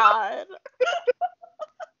 Oh God.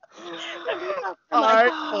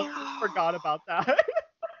 I forgot about that.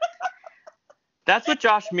 That's what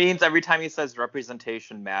Josh means every time he says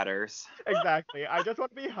representation matters. Exactly. I just want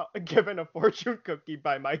to be given a fortune cookie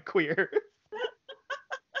by my queer.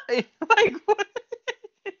 Like what?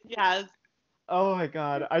 Yes. Oh my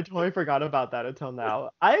God, I totally forgot about that until now.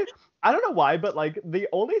 I don't know why, but like the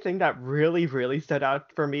only thing that really stood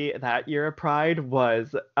out for me that year of Pride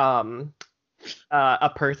was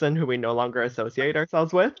a person who we no longer associate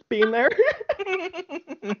ourselves with being there.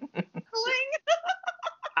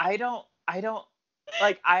 I don't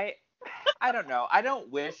like I don't know. I don't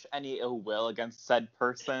wish any ill will against said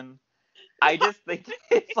person. I just think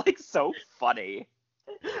it's like so funny.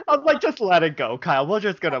 I was like, just let it go, Kyle. We're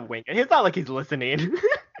just gonna wing it. It's not like he's listening.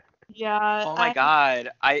 Yeah. Oh my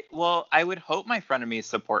God. I would hope my frenemies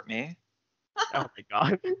support me. Oh my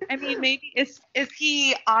God. I mean, maybe is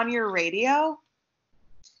he on your radio?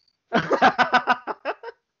 Damn, that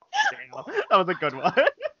was a good one.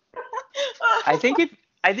 I think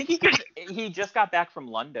he just got back from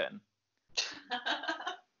London.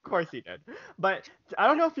 Of course he did. But I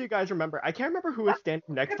don't know if you guys remember. I can't remember who was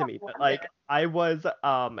standing next to me, but like I was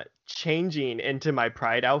changing into my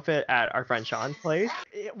Pride outfit at our friend Sean's place.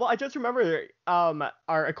 Well, I just remember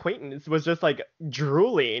our acquaintance was just like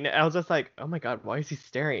drooling. And I was just like, oh my God, why is he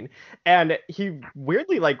staring? And he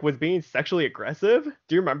weirdly like was being sexually aggressive.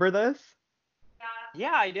 Do you remember this?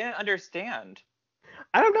 Yeah, I didn't understand.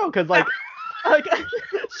 I don't know, because like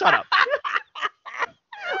shut up.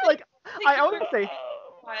 Like I always say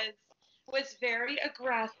was very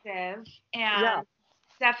aggressive and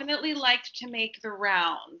definitely liked to make the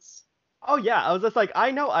rounds. Oh yeah, I was just like,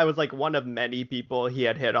 I know I was like one of many people he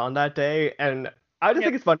had hit on that day, and I just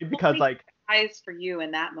think it's funny because like eyes for you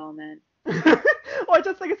in that moment. Well, I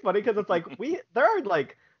just think it's funny because it's like there are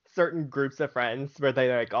like certain groups of friends where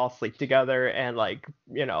they like all sleep together and like,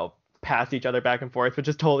 pass each other back and forth, which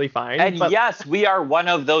is totally fine. And but... yes, we are one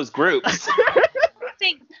of those groups.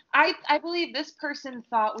 I believe this person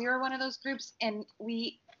thought we were one of those groups, and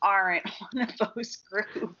we aren't one of those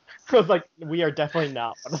groups. So it's like, we are definitely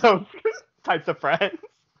not one of those types of friends.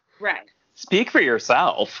 Right. Speak for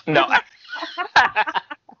yourself. No.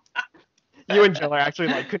 You and Jill are actually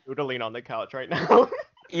like canoodling on the couch right now.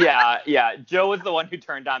 Yeah. Joe was the one who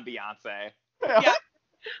turned on Beyonce. Yeah.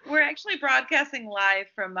 We're actually broadcasting live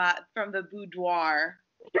from the boudoir.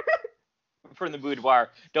 From the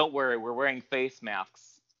boudoir. Don't worry, we're wearing face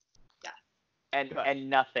masks. Yeah. And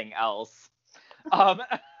nothing else.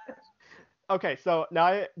 Okay, so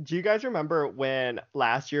now, do you guys remember when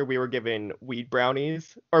last year we were given weed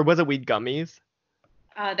brownies? Or was it weed gummies?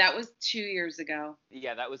 That was 2 years ago.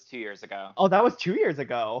 Yeah, that was 2 years ago. Oh, that was 2 years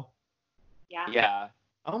ago. Yeah.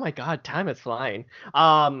 Oh my God, time is flying.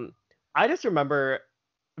 I just remember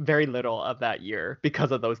very little of that year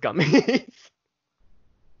because of those gummies.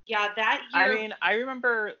 Yeah, that year. I mean, I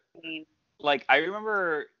remember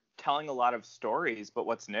telling a lot of stories, but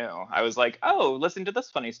what's new? I was like, oh, listen to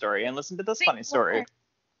this funny story and listen to this funny story.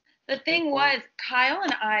 The thing was, Kyle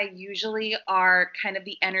and I usually are kind of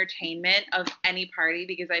the entertainment of any party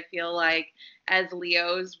because I feel like as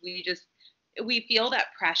Leos, we feel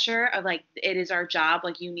that pressure of like, it is our job,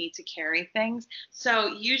 like you need to carry things. So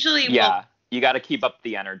usually you got to keep up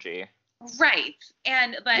the energy. Right.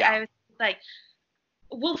 I was like,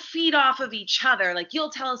 we'll feed off of each other. Like you'll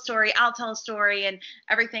tell a story, I'll tell a story and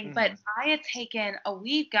everything. Mm-hmm. But I had taken a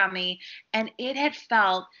weed gummy and it had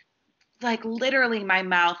felt like literally my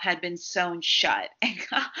mouth had been sewn shut. And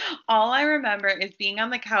all I remember is being on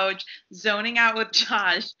the couch, zoning out with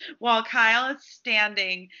Josh while Kyle is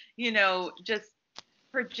standing, just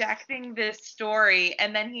projecting this story.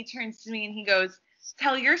 And then he turns to me and he goes,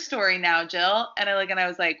 tell your story now, Jill. And I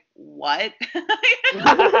was like, what?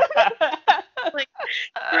 Like,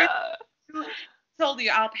 told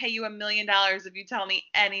you I'll pay you $1 million if you tell me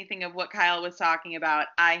anything of what Kyle was talking about.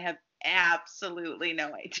 I have absolutely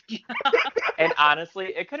no idea. And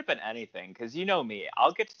honestly, it could have been anything because you know me.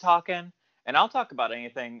 I'll get to talking and I'll talk about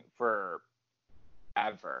anything forever,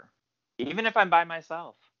 even if I'm by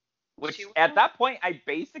myself. Which at that point I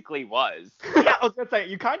basically was. Yeah, I was gonna say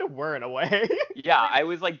you kind of were in a way. Yeah, I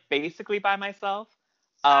was like basically by myself.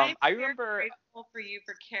 I remember grateful for you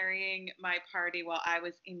for carrying my party while I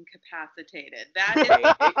was incapacitated. That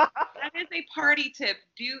is a party tip.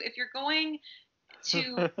 If you're going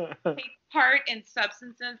to take part in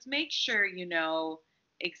substances, make sure you know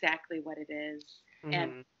exactly what it is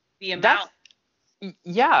and the amount.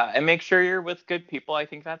 And make sure you're with good people. I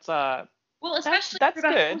think that's especially that's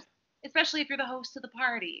good. Host, especially if you're the host of the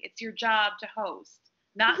party. It's your job to host,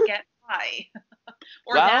 not get high.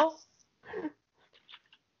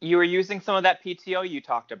 You were using some of that PTO you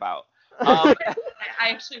talked about. I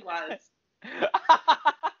actually was.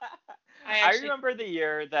 I remember the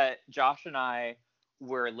year that Josh and I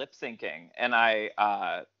were lip syncing, and I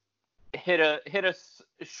hit the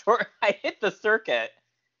circuit,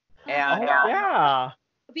 and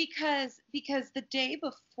because the day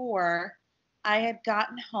before I had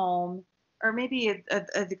gotten home, or maybe a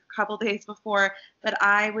couple days before, but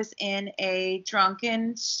I was in a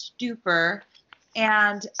drunken stupor.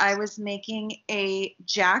 And I was making a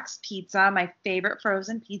Jack's pizza, my favorite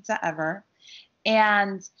frozen pizza ever.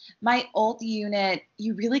 And my old unit,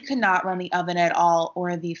 you really could not run the oven at all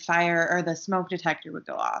or the fire or the smoke detector would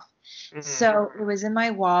go off. Mm-hmm. So it was in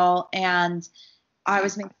my wall and I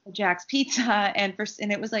was making Jack's pizza and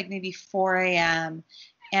it was like maybe 4 a.m.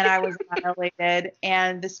 and I was violated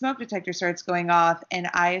and the smoke detector starts going off and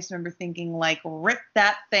I just remember thinking like, rip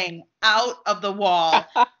that thing out of the wall.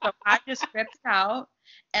 So I just ripped it out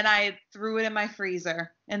and I threw it in my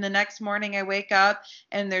freezer. And the next morning I wake up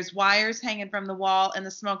and there's wires hanging from the wall and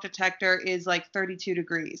the smoke detector is like 32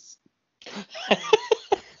 degrees.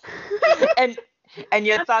 and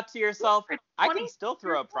you thought to yourself, I can still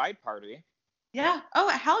throw a pride party. Yeah. Oh,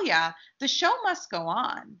 hell yeah. The show must go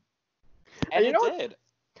on. And it did.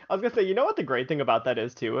 I was gonna say, you know what the great thing about that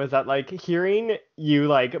is too, is that like hearing you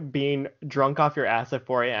like being drunk off your ass at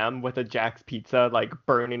 4 a.m. with a Jack's pizza like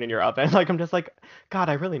burning in your oven, like I'm just like, God,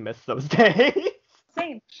 I really miss those days.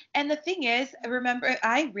 Same. And the thing is, remember,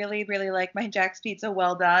 I really, really like my Jack's pizza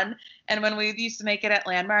well done. And when we used to make it at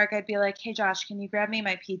Landmark, I'd be like, hey Josh, can you grab me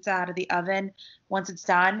my pizza out of the oven once it's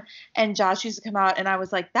done? And Josh used to come out and I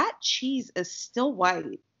was like, that cheese is still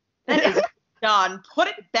white. That is done. Put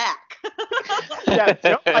it back. Yeah,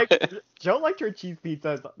 Joe liked her cheese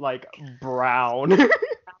pizzas like brown.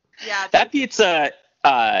 Yeah. That pizza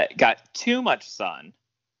got too much sun.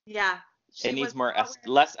 Yeah. It needs was more not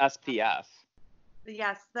wearing less SPF.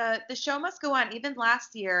 Yes, the show must go on. Even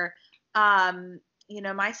last year,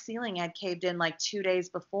 my ceiling had caved in like 2 days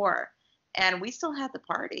before, and we still had the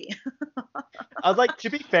party. I was like, to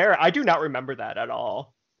be fair, I do not remember that at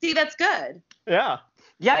all. See, that's good. Yeah.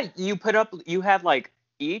 Yeah, you had like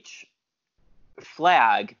each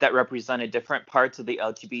flag that represented different parts of the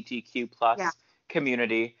LGBTQ plus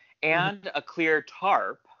community and a clear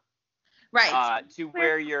tarp to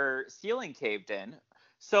where your ceiling caved in.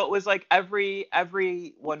 So it was like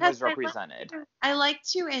everyone was represented. I like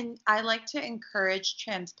to encourage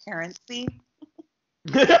transparency.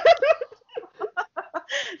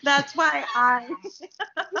 That's why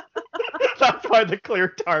That's why the clear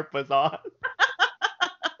tarp was on.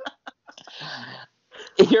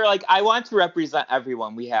 You're like, I want to represent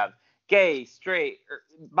everyone. We have gay, straight,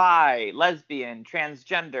 bi, lesbian,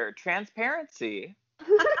 transgender, transparency.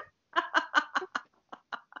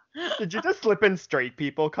 Did you just slip in straight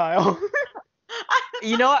people, Kyle?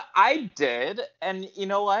 You know what? I did. And you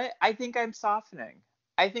know what? I think I'm softening.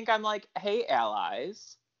 I think I'm like, hey,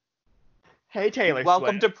 allies. Hey, Taylor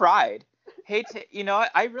Welcome Swift. to Pride. Hey, you know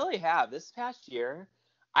what? I really have. This past year,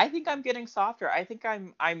 I think I'm getting softer. I think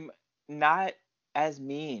I'm not as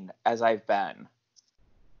mean as I've been.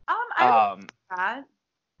 I would that.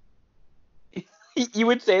 You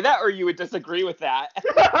would say that, or you would disagree with that?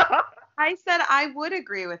 I said I would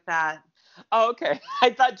agree with that. Oh, okay. I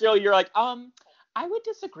thought, Jill, you're like, I would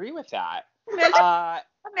disagree with that.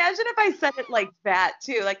 Imagine if I said it like that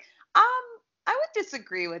too. Like, I would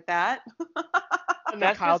disagree with that.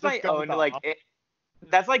 That's just my own, like,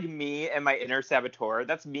 that's like me and my inner saboteur.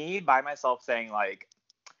 That's me by myself saying, like,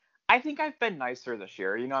 I think I've been nicer this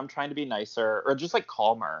year. You know, I'm trying to be nicer or just like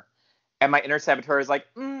calmer. And my inner saboteur is like,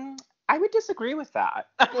 I would disagree with that.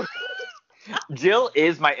 Jill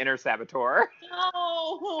is my inner saboteur.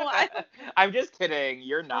 No, I'm just kidding.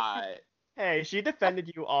 You're not. Hey, she defended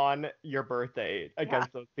you on your birthday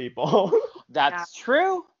against those people. That's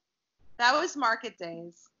true. That was market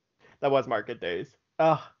days. That was market days.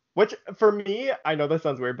 Which, for me, I know this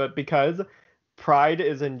sounds weird, but because Pride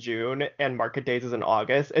is in June and market days is in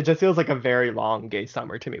August, it just feels like a very long gay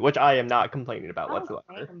summer to me, which I am not complaining about whatsoever.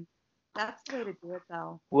 Man. That's the way to do it,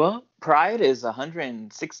 though. Well, Pride is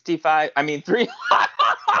 165. I mean,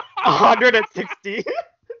 160.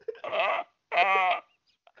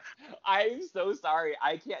 I'm so sorry.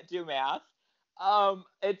 I can't do math.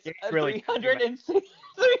 It's really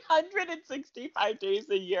 365 days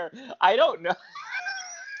a year. I don't know.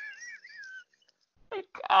 My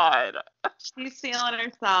God. She's feeling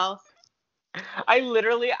herself. I'm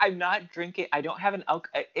not drinking. I don't have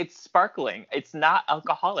it's sparkling. It's not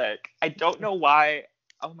alcoholic. I don't know why.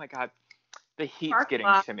 Oh my God. The heat's getting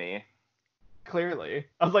to me. Clearly.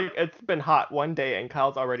 I was like, it's been hot one day and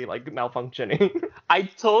Kyle's already like malfunctioning. I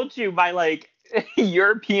told you my like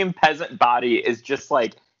European peasant body is just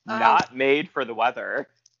like not made for the weather.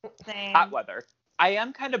 Same. Hot weather. I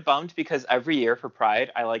am kind of bummed because every year for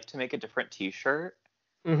Pride, I like to make a different t-shirt.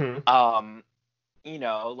 Mm-hmm. You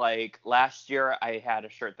know, like last year I had a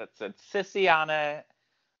shirt that said Sissy on it.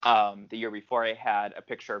 The year before I had a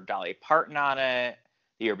picture of Dolly Parton on it.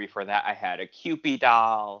 The year before that I had a Cupid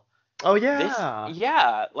doll. Oh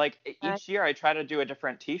yeah. Like each year I try to do a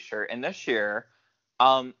different t-shirt, and this year,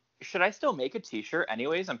 should I still make a t-shirt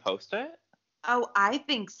anyways and post it? Oh, I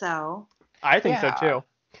think so. I think so too.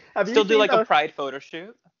 Have you still do like a Pride photo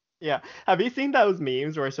shoot? Yeah. Have you seen those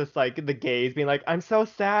memes where it's just like the gays being like, I'm so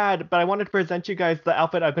sad, but I wanted to present you guys the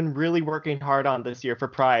outfit I've been really working hard on this year for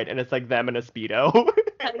Pride, and it's like them in a Speedo.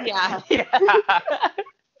 Yeah.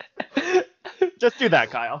 Just do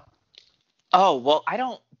that, Kyle. Oh, well, I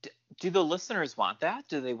don't. Do the listeners want that?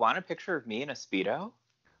 Do they want a picture of me in a Speedo?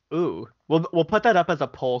 Ooh. We'll put that up as a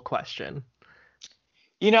poll question.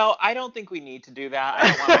 You know, I don't think we need to do that.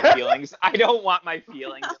 I don't want my feelings. I don't want my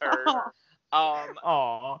feelings hurt.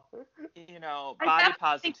 You know, body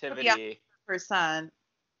positivity. 100%.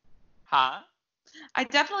 Huh? I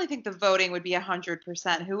definitely think the voting would be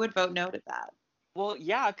 100%. Who would vote no to that? Well,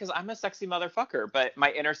 yeah, because I'm a sexy motherfucker, but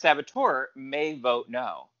my inner saboteur may vote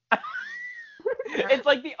no. It's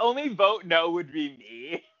like the only vote no would be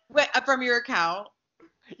me. Wait, from your account?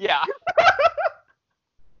 Yeah.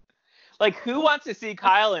 Like, who wants to see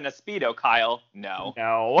Kyle in a Speedo, Kyle? No.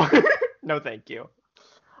 No. No, thank you.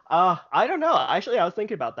 I don't know. Actually, I was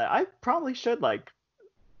thinking about that. I probably should, like,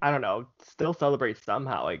 I don't know, still celebrate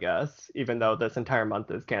somehow, I guess, even though this entire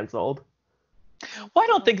month is canceled. Well, I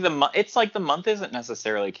don't think it's like the month isn't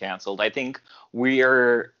necessarily canceled. I think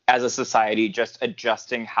we're, as a society, just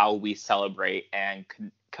adjusting how we celebrate and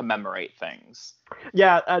commemorate things.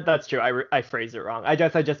 Yeah, that's true. I phrased it wrong. I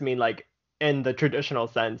guess I just mean like in the traditional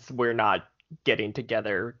sense, we're not getting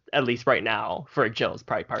together, at least right now, for Jill's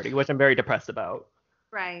Pride Party, which I'm very depressed about.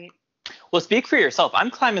 Right. Well, speak for yourself. I'm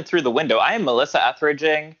climbing through the window. I am Melissa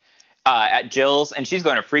Etheridging at Jill's, and she's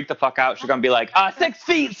going to freak the fuck out. She's going to be like, 6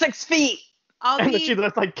 feet, 6 feet. And then she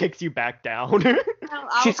just like kicks you back down.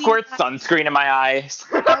 She squirts sunscreen in my eyes.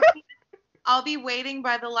 I'll be waiting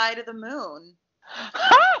by the light of the moon.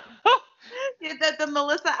 the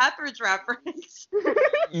Melissa Etheridge reference.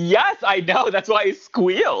 Yes, I know. That's why I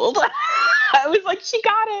squealed. I was like, she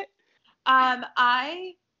got it.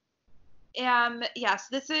 Yes,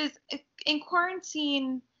 this is in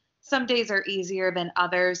quarantine. Some days are easier than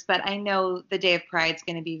others, but I know the day of Pride is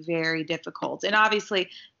going to be very difficult. And obviously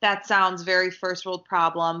that sounds very first world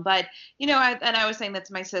problem, but I was saying that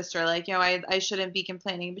to my sister, like, I shouldn't be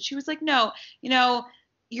complaining, but she was like, no,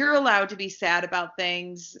 you're allowed to be sad about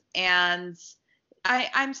things. And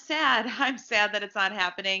I'm sad. I'm sad that it's not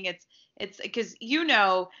happening. It's because, we've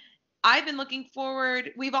all been looking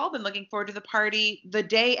forward to the party the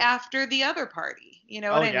day after the other party. You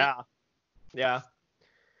know what I mean? Yeah.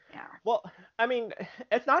 Yeah. Well, I mean,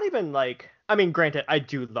 it's not even like, I mean, granted, I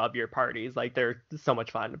do love your parties. Like, they're so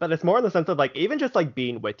much fun. But it's more in the sense of, like, even just, like,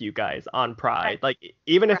 being with you guys on Pride. Right. Like,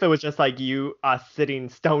 even if it was just, like, us sitting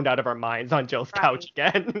stoned out of our minds on Jill's couch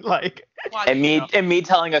again. Like, and me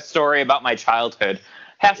telling a story about my childhood.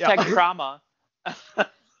 Hashtag trauma.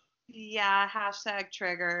 Yeah, hashtag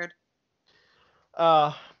triggered.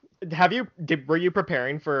 Were you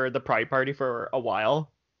preparing for the Pride Party for a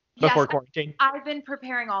while? Before quarantine? I've been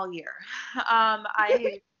preparing all year.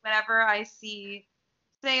 Whenever I see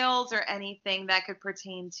sales or anything that could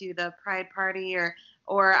pertain to the Pride Party, or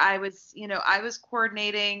I was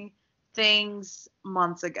coordinating things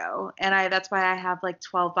months ago, and that's why I have like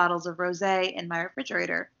 12 bottles of rosé in my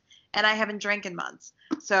refrigerator, and I haven't drank in months.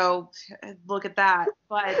 So look at that.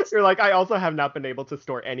 But you're like, I also have not been able to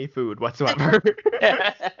store any food whatsoever.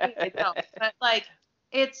 I don't. But like,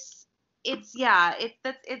 it's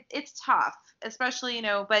tough, especially,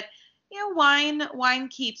 but wine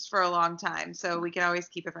keeps for a long time, so we can always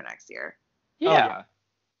keep it for next year. Yeah.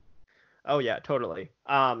 Oh yeah, totally.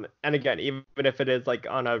 And again, even if it is like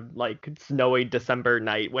on a like snowy December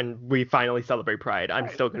night when we finally celebrate Pride,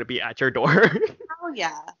 I'm still gonna be at your door. Oh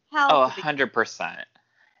yeah. 100%.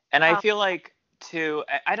 And I feel like too,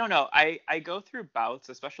 I don't know, I go through bouts,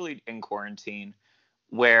 especially in quarantine,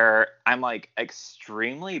 where I'm like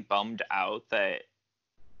extremely bummed out that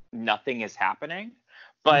nothing is happening.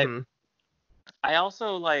 But I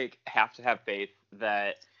also like have to have faith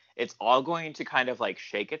that it's all going to kind of like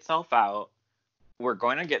shake itself out. We're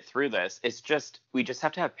going to get through this. We just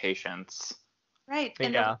have to have patience. Right.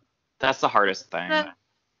 And yeah. That's the hardest thing.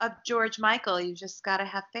 Of George Michael, you just got to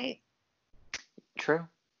have faith. True.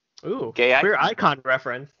 Ooh, gay queer icon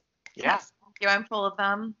reference. Yeah. Yes. Thank you. I'm full of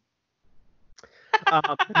them.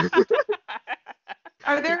 Are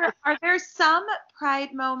there some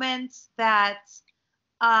Pride moments that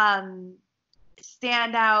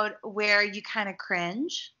stand out where you kind of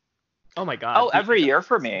cringe? Oh my God. Oh, every year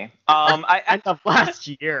for me. End of last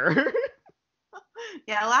year.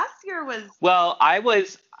 Yeah, last year was. Well, I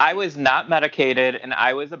was not medicated, and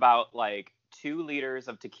I was about like 2 liters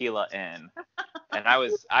of tequila in, and I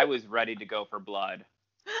was ready to go for blood.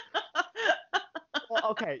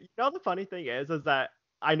 Well, okay. The funny thing is that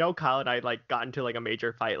I know Kyle and I like got into like a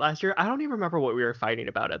major fight last year. I don't even remember what we were fighting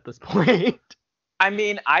about at this point. I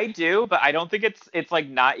mean, I do, but I don't think it's like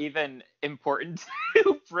not even important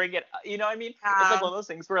to bring it. You know what I mean? It's like one of those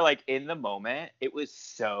things where like in the moment it was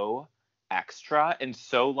so extra and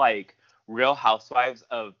so like Real Housewives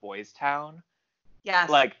of Boys Town. Yes.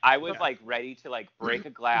 Like I was like ready to like break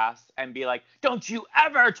a glass and be like, "Don't you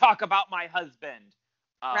ever talk about my husband."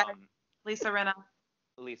 Right. Lisa Rinna,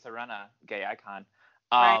 gay icon.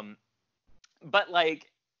 Right. But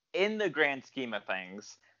like in the grand scheme of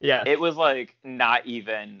things, yeah, it was like not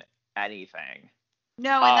even anything.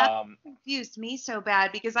 No, and that confused me so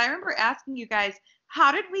bad because I remember asking you guys,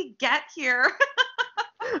 how did we get here?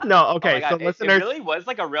 No, okay, so listeners, it really was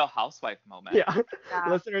like a Real Housewife moment. Yeah.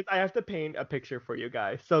 Listeners, I have to paint a picture for you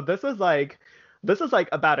guys. So this was like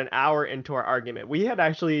about an hour into our argument. We had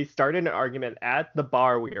actually started an argument at the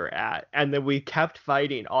bar we were at, and then we kept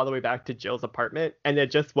fighting all the way back to Jill's apartment, and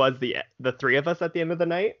it just was the 3 of us at the end of the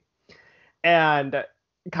night. And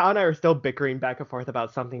Kyle and I are still bickering back and forth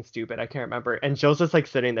about something stupid. I can't remember. And Jill's just like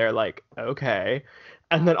sitting there like, okay.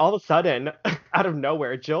 And then all of a sudden, out of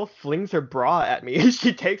nowhere, Jill flings her bra at me.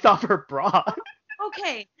 She takes off her bra.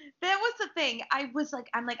 Okay, that was the thing. I'm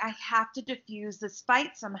like, I have to diffuse this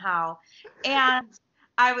fight somehow. And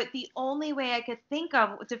the only way I could think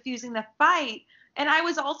of diffusing the fight, and I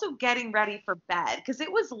was also getting ready for bed because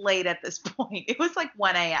it was late at this point. It was like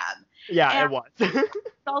 1 a.m. Yeah, And it was.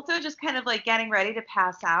 also just kind of like getting ready to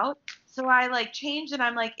pass out. So I like changed and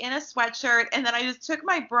I'm like in a sweatshirt and then I just took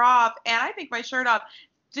my bra off and I think my shirt off,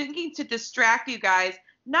 thinking to distract you guys,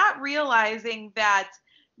 not realizing that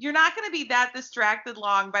you're not going to be that distracted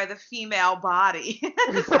long by the female body.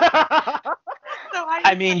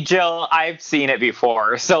 I mean, Jill, I've seen it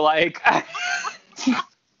before. So like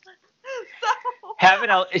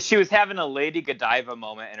she was having a Lady Godiva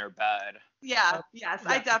moment in her bed. Yeah, yes,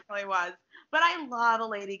 I definitely was. But I love a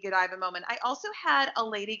Lady Godiva moment. I also had a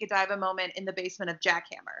Lady Godiva moment in the basement of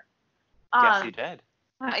Jackhammer. Yes, you did.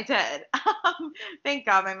 I did. Thank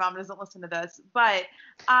God my mom doesn't listen to this. But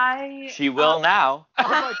She will now. Oh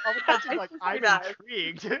my God, she's like, I'm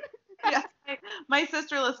intrigued. Yes, my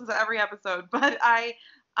sister listens to every episode. But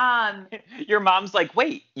Your mom's like,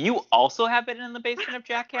 wait, you also have been in the basement of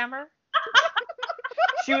Jackhammer?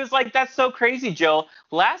 She was like, that's so crazy, Jill.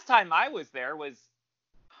 Last time I was there was,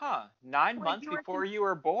 9 months before you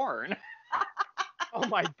were born. Oh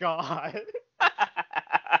my God.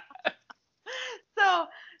 So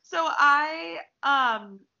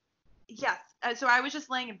yes. So I was just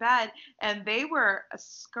laying in bed and they were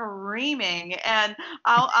screaming and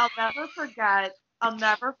I'll never forget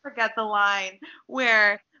the line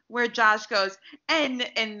where Josh goes and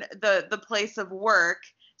the place of work.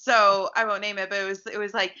 So I won't name it, but it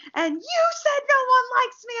was like, and you said no one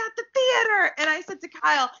likes me at the theater. And I said to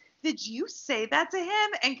Kyle, did you say that to him?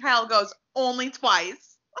 And Kyle goes, only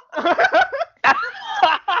twice.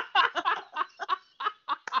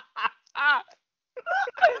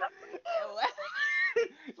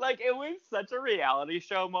 Like it was such a reality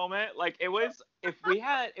show moment. Like it was, if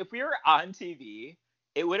we were on TV,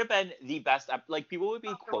 it would have been the best. Like people would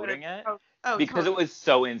be quoting it because totally. It was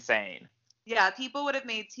so insane. Yeah, people would have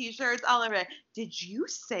made T-shirts all over it. Did you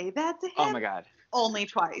say that to him? Oh my God. Only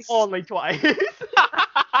twice. Only twice.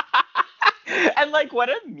 And like, what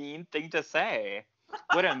a mean thing to say.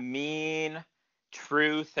 What a mean,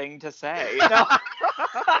 true thing to say. No.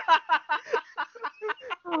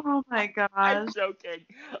 Oh my God. I'm joking.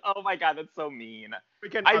 Oh my God, that's so mean.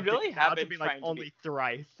 I really have been like only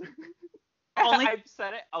thrice. I've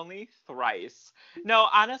said it only thrice. No,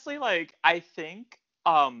 honestly, like I think,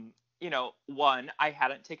 one, I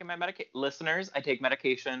hadn't taken my medication. Listeners, I take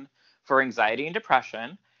medication for anxiety and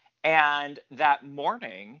depression. And that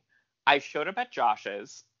morning, I showed up at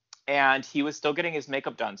Josh's, and he was still getting his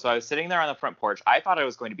makeup done. So I was sitting there on the front porch. I thought I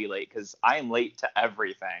was going to be late because I am late to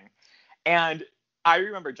everything. And I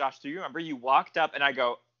remember, Josh, do you remember you walked up and I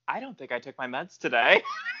go, I don't think I took my meds today.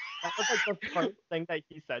 That was like the first thing that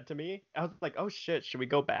he said to me. I was like, oh shit, should we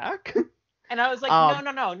go back? And I was like,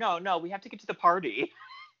 no, we have to get to the party.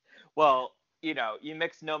 Well, you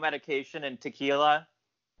mix no medication and tequila,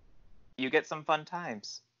 you get some fun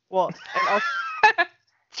times. Well, and also,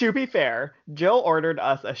 to be fair, Jill ordered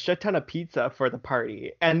us a shit ton of pizza for the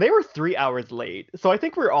party, and they were 3 hours late. So I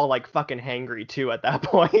think we were all like fucking hangry too at that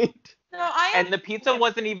point. And the pizza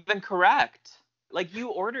wasn't even correct. Like you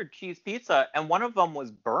ordered cheese pizza, and one of them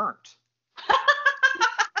was burnt.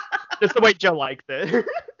 Just the way Jill likes it.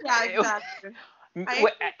 Yeah, exactly.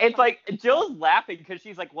 It's like Jill's laughing because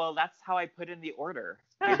she's like, well, that's how I put in the order.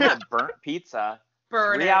 It's a burnt pizza.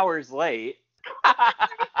 3 hours late. I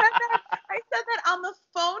said that on the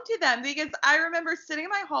phone to them because I remember sitting in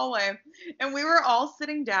my hallway and we were all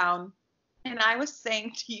sitting down and I was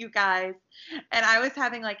saying to you guys, and I was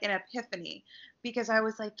having like an epiphany because I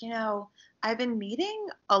was like, I've been meeting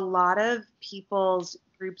a lot of people's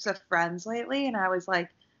groups of friends lately, and I was like,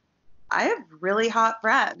 I have really hot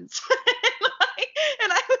friends.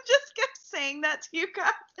 And I just kept saying that to you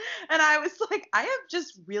guys. And I was like, I have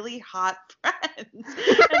just really hot friends.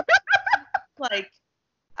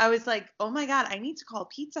 I was like, oh my God, I need to call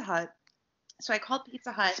Pizza Hut. So I called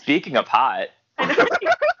Pizza Hut. Speaking of hot.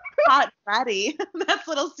 Hot Freddy. That's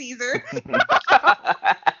Little Caesar.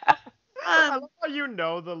 I love how you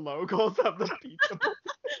know the logos of the pizza.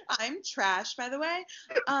 I'm trash, by the way.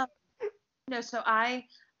 So I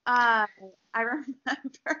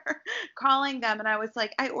remember calling them and I was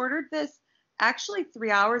like, I ordered this actually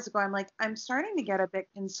 3 hours ago. I'm like, I'm starting to get a bit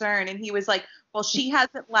concerned. And he was like, well, she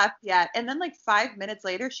hasn't left yet. And then like 5 minutes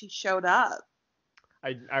later, she showed up.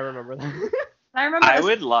 I remember that. I remember I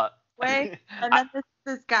would love way. And then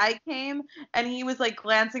this guy came and he was like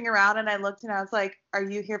glancing around and I looked and I was like, "Are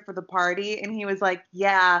you here for the party?" And he was like,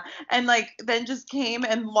 "Yeah." And like then just came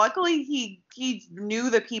and luckily he knew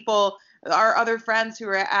the people, our other friends who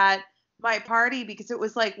were at my party, because it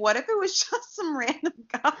was like, what if it was just some random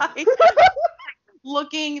guy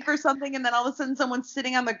looking for something and then all of a sudden someone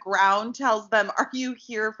sitting on the ground tells them, "Are you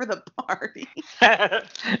here for the party?"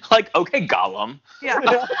 Like, okay, Gollum.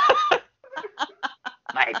 Yeah.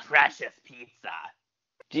 My precious pizza.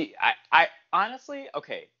 I honestly,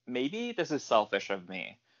 okay, maybe this is selfish of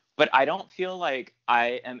me, but I don't feel like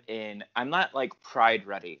I'm not like pride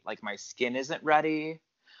ready. Like my skin isn't ready.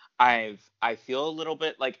 I feel a little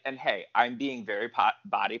bit like, and hey, I'm being very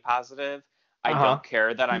body positive. I don't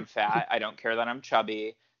care that I'm fat. I don't care that I'm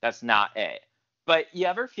chubby. That's not it. But you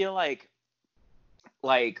ever feel like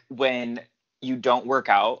when you don't work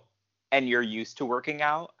out and you're used to working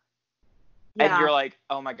out and you're like,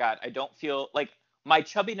 oh my God, I don't feel like my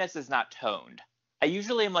chubbiness is not toned. I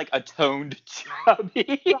usually am like a toned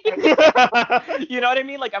chubby. You know what I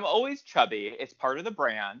mean? Like I'm always chubby. It's part of the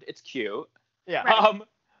brand. It's cute. Yeah. Right.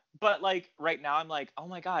 But like right now I'm like, oh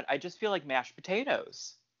my God, I just feel like mashed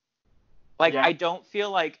potatoes. Like Yeah. I don't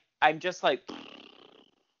feel like I'm just like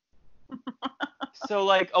so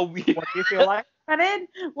like a week. What do you feel like?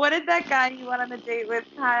 What did that guy you went on a date with,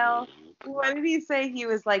 Kyle? What did he say? He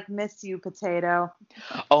was like, "Miss you, potato."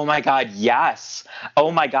 Oh my God, yes.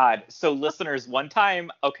 Oh my God. So listeners, one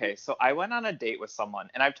time, okay, so I went on a date with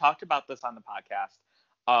someone and I've talked about this on the podcast.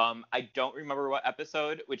 I don't remember what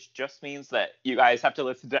episode, which just means that you guys have to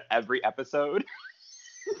listen to every episode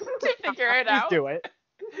to figure it out. Please do it.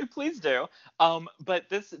 Please do. But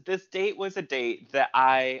this date was a date that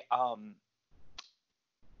I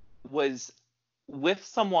was with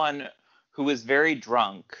someone who was very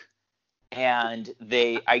drunk, and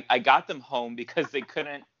I got them home because they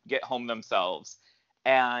couldn't get home themselves,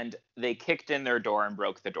 and they kicked in their door and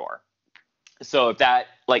broke the door. So if that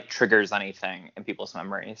like triggers anything in people's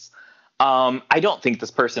memories. I don't think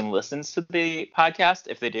this person listens to the podcast.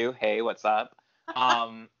 If they do, hey, what's up?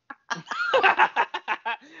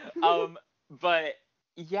 But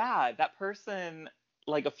yeah, that person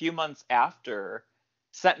like a few months after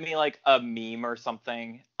sent me like a meme or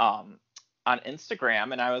something on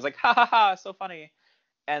Instagram, and I was like, ha ha ha, so funny.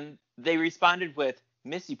 And they responded with,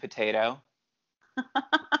 "Miss you, potato."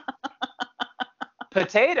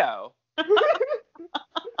 Potato.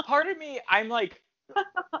 Part of me, I'm like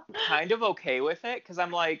kind of okay with it because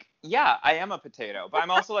I'm like, yeah, I am a potato, but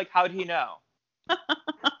I'm also like, how'd he know?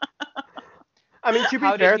 I mean, to be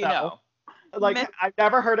How fair did he though, know? like I've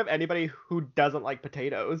never heard of anybody who doesn't like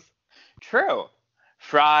potatoes. True.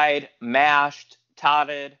 Fried, mashed,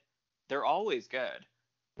 totted, they're always good.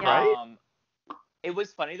 Right? It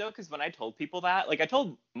was funny though, because when I told people that, like I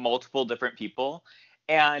told multiple different people,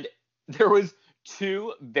 and there was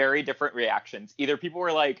two very different reactions. Either people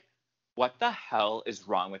were like, what the hell is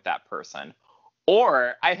wrong with that person?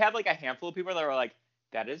 Or I had like a handful of people that were like,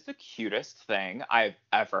 that is the cutest thing I've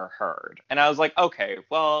ever heard. And I was like, okay,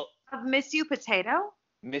 well. Miss you, potato?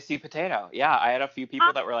 Miss you, potato. Yeah, I had a few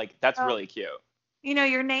people that were like, that's really cute. You know,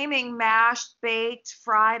 you're naming mashed, baked,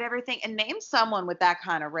 fried, everything, and name someone with that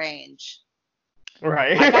kind of range.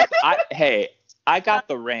 Right. I got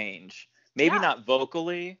the range. Maybe not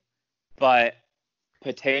vocally, but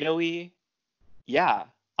potato-y. Yeah,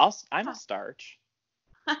 I'm a starch.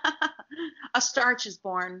 A starch is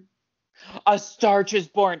born. A starch is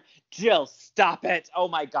born. Jill, stop it. Oh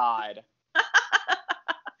my God.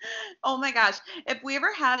 Oh my gosh. If we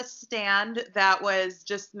ever had a stand that was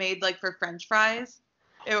just made like for French fries,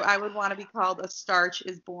 I would want to be called A Starch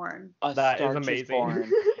is Born. That is amazing.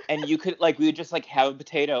 Born. And you could like, we would just like have a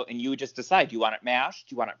potato and you would just decide, do you want it mashed?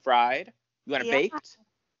 Do you want it fried? You want it baked?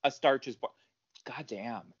 A starch is born. God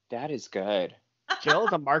damn, that is good. Jill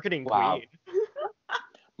is a marketing queen.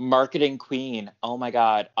 Marketing queen. Oh my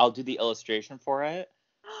God. I'll do the illustration for it.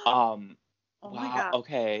 Oh my God.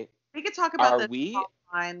 Okay. We could talk about Are this we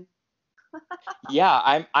offline.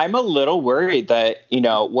 Yeah, I'm a little worried that,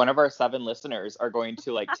 one of our 7 listeners are going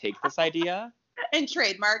to like take this idea and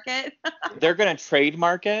trademark it. They're going to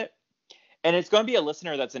trademark it, and it's going to be a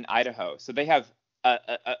listener that's in Idaho, so they have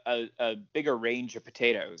a bigger range of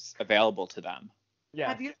potatoes available to them. Yeah.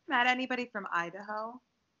 Have you met anybody from Idaho?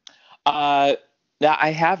 No,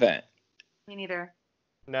 I haven't. Me neither.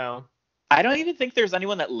 No. I don't even think there's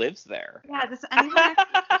anyone that lives there. Yeah, does anyone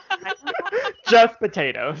Just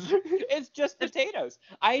potatoes. It's just potatoes.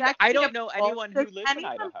 I don't know anyone who lives in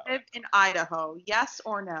Idaho. Live in Idaho, yes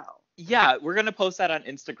or no? Yeah, we're going to post that on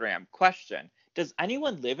Instagram. Question: does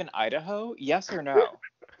anyone live in Idaho? Yes or no?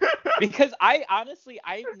 Because I've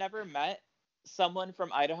never met someone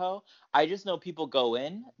from Idaho. I just know people go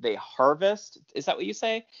in, they harvest. Is that what you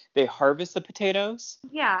say? They harvest the potatoes?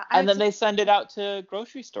 Yeah. And then they send it out to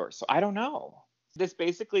grocery stores. So I don't know. This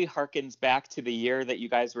basically harkens back to the year that you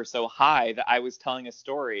guys were so high that I was telling a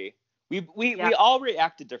story. We all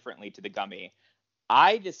reacted differently to the gummy.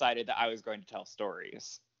 I decided that I was going to tell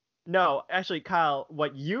stories. No, actually, Kyle,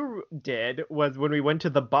 what you did was when we went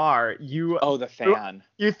to the bar, the fan.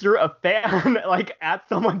 You threw a fan like at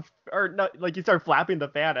someone's, or no, like you started flapping the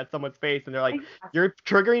fan at someone's face, and they're like, "You're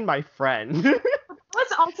triggering my friend." It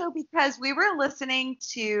was also because we were listening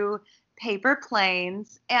to Paper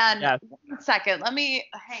Planes, and 1 second, let me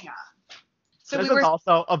hang on. So this is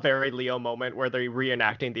also a very Leo moment where they're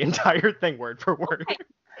reenacting the entire thing word for word. Okay.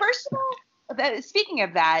 First of all, speaking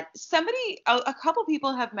of that, a couple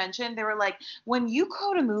people have mentioned, they were like, when you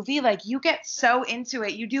quote a movie, like you get so into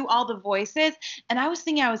it, you do all the voices. And I was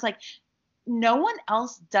thinking, no one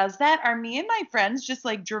else does that. Are me and my friends just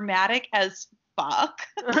like dramatic as fuck?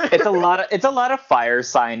 It's a lot of fire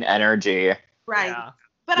sign energy. Right. Yeah.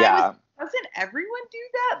 But doesn't everyone do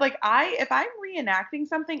that? Like if I'm reenacting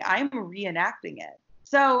something, I'm reenacting it.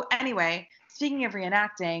 So anyway, speaking of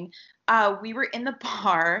reenacting, we were in the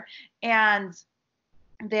bar and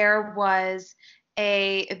there was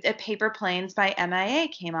a Paper Planes by MIA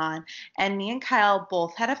came on, and me and Kyle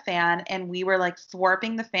both had a fan, and we were like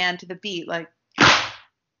thwarping the fan to the beat, like.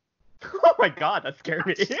 Oh my God, that scared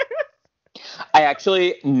me. I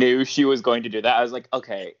actually knew she was going to do that. I was like,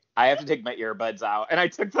 okay, I have to take my earbuds out, and I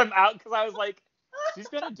took them out because I was like, she's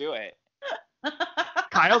gonna do it.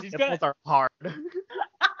 Kyle's nipples are hard.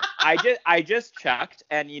 I just checked,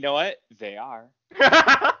 and you know what? They are.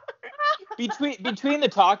 Between the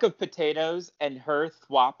talk of potatoes and her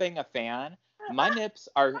thwopping a fan, my nips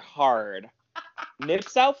are hard.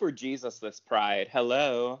 Nips out for Jesus this Pride.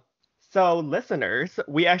 Hello. So, listeners,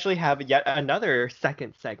 we actually have yet another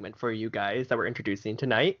second segment for you guys that we're introducing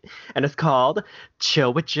tonight, and it's called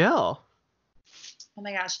Chill with Jill. Oh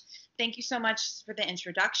my gosh. Thank you so much for the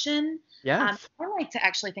introduction. Yes. I like to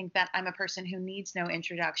actually think that I'm a person who needs no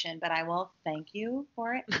introduction, but I will thank you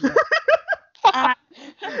for it.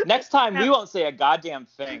 Next time, we won't say a goddamn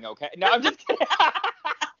thing, okay? No, I'm just kidding.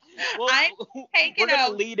 We're going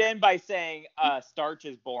to lead in by saying Starch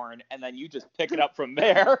is born, and then you just pick it up from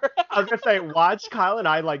there. I was going to say, watch Kyle and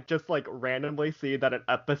I just randomly see that an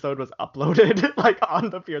episode was uploaded on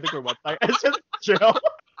the Fear the Queer website. It's just Jill.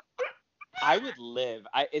 I would live.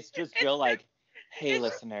 It's just Jill like, hey,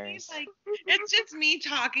 listeners. It's just me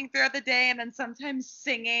talking throughout the day and then sometimes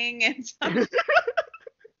singing and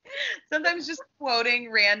sometimes just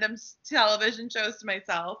quoting random television shows to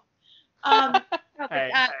myself.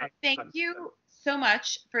 Thank you so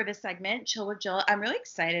much for this segment, Chill with Jill. I'm really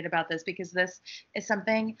excited about this because this is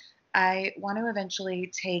something I want to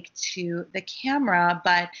eventually take to the camera,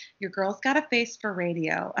 but your girl's got a face for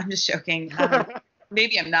radio. I'm just joking.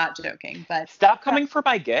 Maybe I'm not joking, but stop coming for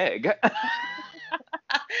my gig.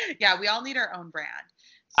 Yeah, we all need our own brand.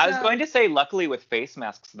 I was going to say, luckily with face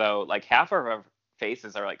masks though, half of our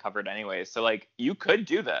faces are covered anyways, so you could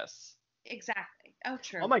do this. Exactly. Oh,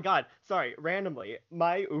 true. Oh my God. Sorry, randomly,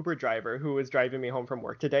 my Uber driver who was driving me home from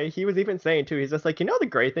work today, he was even saying too, he's just like, the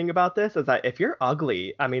great thing about this is that if you're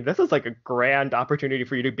ugly, I mean, this is a grand opportunity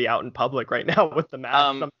for you to be out in public right now with the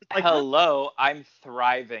mask. Hello, I'm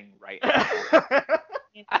thriving right now.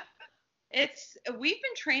 We've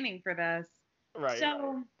been training for this. Right.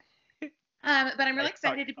 So, but I'm really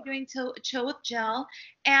excited to be doing Chill with Jill,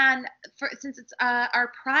 and since it's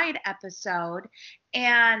our Pride episode,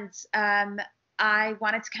 and I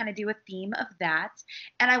wanted to kind of do a theme of that,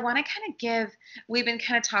 and I want to kind of we've been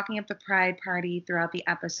kind of talking at the Pride party throughout the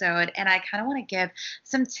episode, and I kind of want to give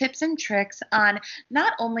some tips and tricks on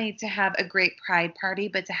not only to have a great Pride party,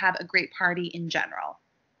 but to have a great party in general.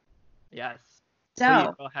 Yes. So,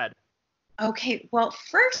 please, go ahead. Okay, well,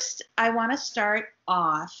 first I want to start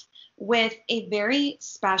off with a very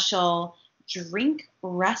special drink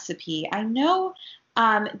recipe. I know,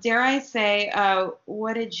 dare I say,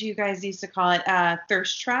 what did you guys used to call it?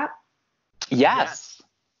 Thirst trap? Yes.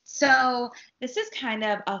 So this is kind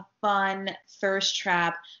of a fun thirst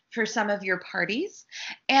trap for some of your parties.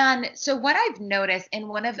 And so what I've noticed, and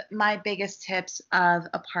one of my biggest tips of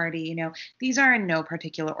a party, these are in no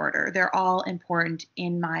particular order. They're all important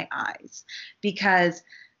in my eyes because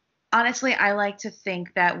honestly, I like to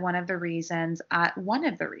think that one of the reasons that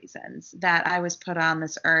I was put on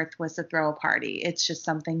this earth was to throw a party. It's just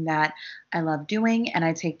something that I love doing and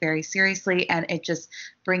I take very seriously, and it just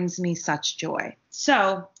brings me such joy.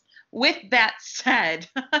 So with that said,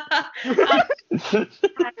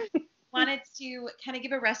 wanted to kind of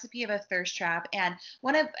give a recipe of a thirst trap, and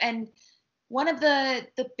one of the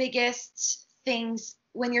biggest things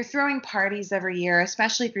when you're throwing parties every year,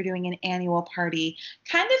 especially if you're doing an annual party,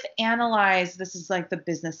 kind of analyze, this is like the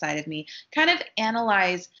business side of me, kind of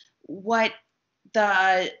analyze what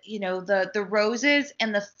the roses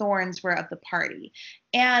and the thorns were of the party.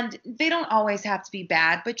 And they don't always have to be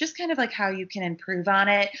bad, but just kind of like how you can improve on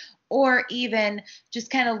it, or even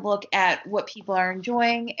just kind of look at what people are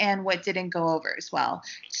enjoying and what didn't go over as well.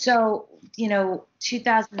 So,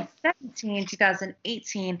 2017,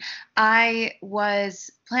 2018, I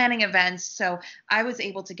was planning events, so I was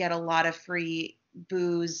able to get a lot of free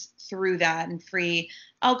booze through that and free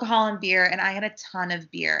alcohol and beer, and I had a ton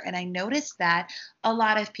of beer, and I noticed that a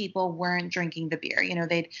lot of people weren't drinking the beer.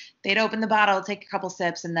 They'd open the bottle, take a couple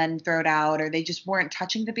sips, and then throw it out, or they just weren't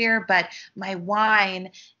touching the beer. But my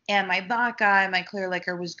wine and my vodka and my clear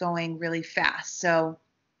liquor was going really fast. So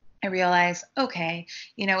I realized, okay,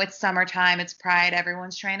 it's summertime, it's Pride,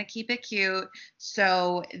 everyone's trying to keep it cute,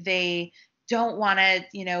 so they don't want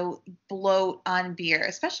to, bloat on beer,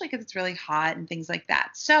 especially because it's really hot and things like that.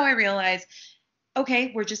 So I realized,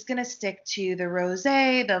 okay, we're just going to stick to the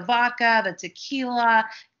rosé, the vodka, the tequila,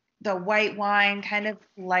 the white wine, kind of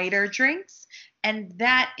lighter drinks. And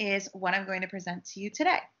that is what I'm going to present to you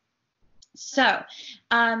today. So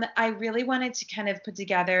I really wanted to kind of put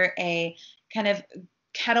together a kind of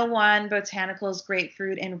Kettle One Botanicals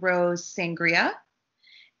Grapefruit and Rose Sangria.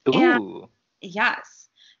 Ooh. And yes.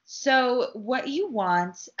 So what you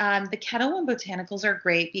want, the Kettle One Botanicals are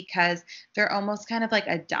great because they're almost kind of like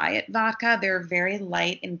a diet vodka. They're very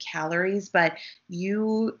light in calories, but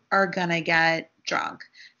you are gonna get drunk.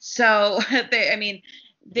 So they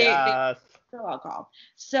Yes. throw alcohol.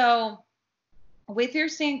 So with your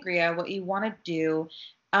sangria, what you want to do,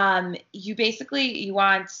 you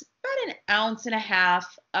want about an ounce and a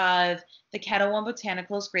half of the Kettle One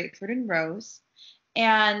Botanicals Grapefruit and Rose.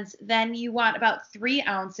 And then you want about 3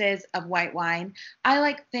 ounces of white wine. I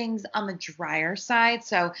like things on the drier side,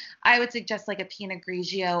 so I would suggest like a Pinot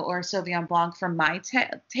Grigio or Sauvignon Blanc for my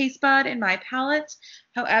taste bud and my palate.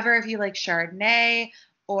 However, if you like Chardonnay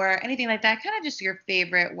or anything like that, kind of just your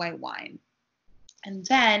favorite white wine. And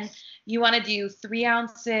then you want to do 3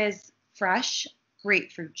 ounces fresh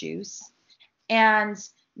grapefruit juice, and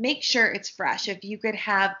make sure it's fresh. If you could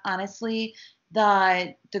have, honestly,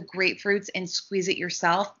 the grapefruits and squeeze it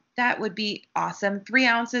yourself, that would be awesome. 3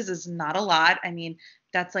 ounces is not a lot. I mean,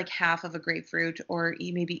 that's like half of a grapefruit, or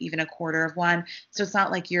maybe even a quarter of one. So it's not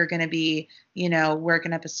like you're going to be,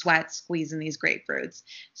 working up a sweat squeezing these grapefruits.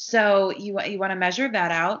 So you want to measure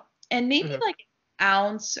that out, and maybe like an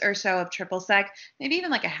ounce or so of triple sec, maybe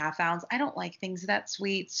even like a half ounce. I don't like things that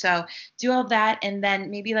sweet. So do all that, and then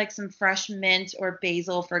maybe like some fresh mint or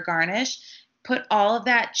basil for garnish. Put all of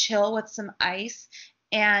that, chill with some ice,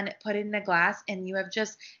 and put it in a glass, and you have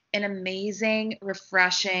just an amazing,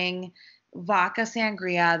 refreshing vodka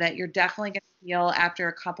sangria that you're definitely going to feel after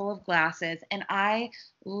a couple of glasses. And I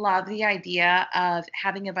love the idea of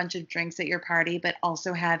having a bunch of drinks at your party, but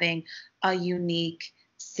also having a unique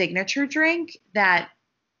signature drink that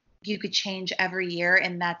you could change every year,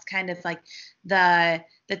 and that's kind of like the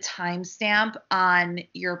timestamp on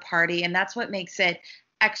your party, and that's what makes it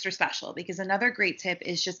extra special. Because another great tip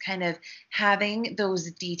is just kind of having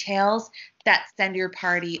those details that send your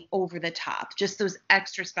party over the top, just those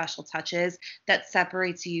extra special touches that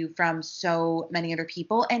separates you from so many other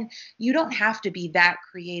people. And you don't have to be that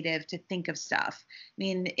creative to think of stuff. I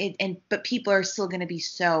mean, but people are still going to be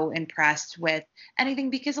so impressed with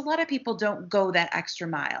anything, because a lot of people don't go that extra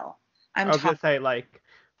mile. I was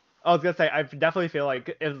gonna say, I definitely feel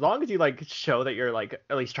like as long as you like show that you're like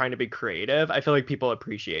at least trying to be creative, I feel like people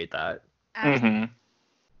appreciate that. Mm-hmm.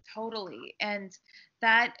 Totally. And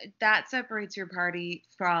that separates your party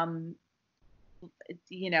from,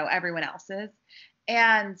 everyone else's.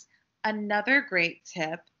 And another great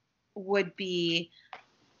tip would be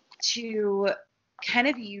to kind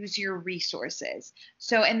of use your resources.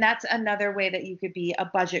 So, and that's another way that you could be a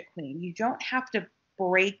budget queen. You don't have to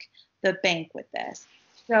break the bank with this.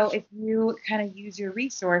 So if you kind of use your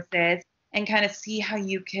resources and kind of see how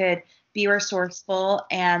you could be resourceful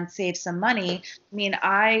and save some money. I mean,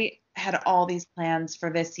 I had all these plans for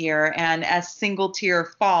this year, and as single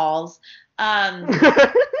tier falls,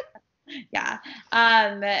 yeah.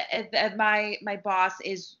 My boss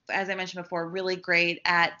is, as I mentioned before, really great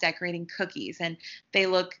at decorating cookies, and they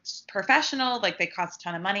look professional, like they cost a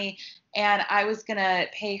ton of money. And I was gonna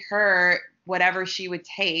pay her whatever she would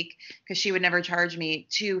take, because she would never charge me,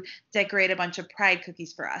 to decorate a bunch of Pride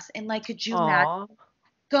cookies for us. And like, could you imagine? Aw.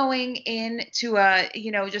 going into a,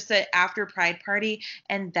 just an after Pride party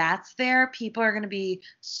and that's there, people are going to be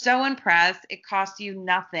so impressed. It costs you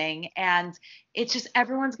nothing. And it's just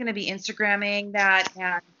everyone's going to be Instagramming that.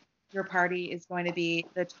 And your party is going to be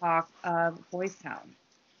the talk of Boys Town.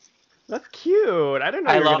 That's cute. I didn't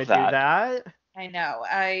know I you were love going to do that. that. I know.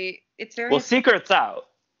 It's very. Well, secret's out.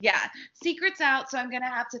 Yeah, secret's out. So I'm gonna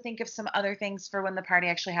have to think of some other things for when the party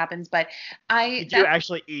actually happens. But Did you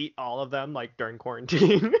actually eat all of them like during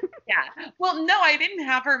quarantine? Yeah. Well, no, I didn't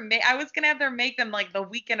have her make. I was gonna have her make them like the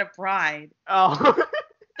weekend of Pride. Oh.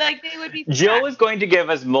 Like they would be. Jill was going to give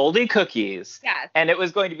us moldy cookies. Yes. And it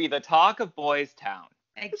was going to be the talk of Boys Town.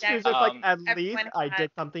 Exactly. She was just like, at least Everyone I had-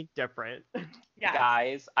 did something different. Yeah.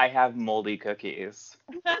 Guys, I have moldy cookies.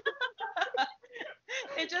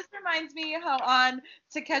 It just reminds me how on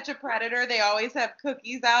To Catch a Predator, they always have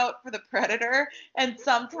cookies out for the predator, and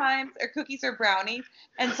sometimes, or cookies or brownies,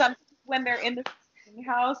 and sometimes when they're in the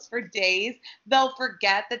house for days, they'll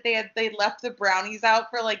forget that they left the brownies out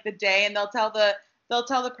for like the day, and they'll tell the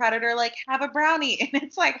predator like, have a brownie, and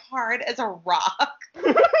it's like hard as a rock.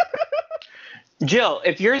 Jill,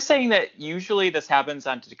 if you're saying that usually this happens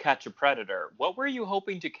on To Catch a Predator, what were you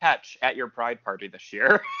hoping to catch at your Pride party this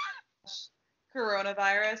year?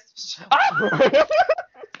 Coronavirus.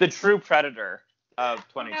 The true predator of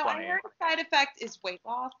No, 2020. I heard a side effect is weight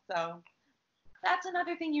loss, so that's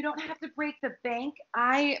another thing. You don't have to break the bank.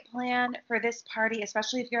 I plan for this party,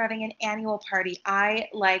 especially if you're having an annual party. I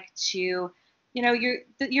like to,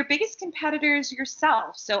 your biggest competitor is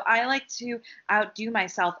yourself. So I like to outdo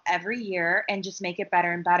myself every year and just make it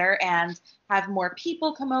better and better and have more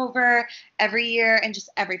people come over every year and just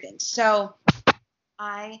everything. So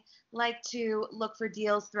I like to look for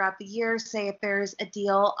deals throughout the year. Say if there's a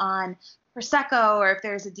deal on Prosecco or if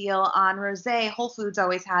there's a deal on rosé. Whole Foods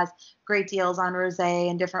always has great deals on rosé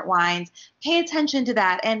and different wines. Pay attention to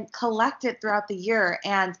that and collect it throughout the year.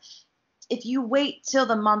 And if you wait till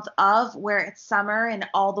the month of where it's summer and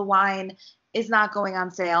all the wine is not going on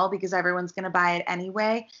sale because everyone's going to buy it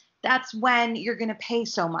anyway, that's when you're going to pay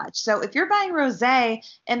so much. So if you're buying rosé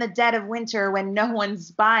in the dead of winter when no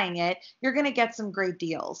one's buying it, you're going to get some great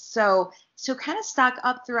deals. So kind of stock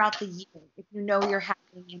up throughout the year if you know you're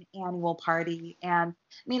having an annual party. And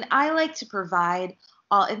I like to provide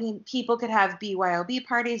people could have BYOB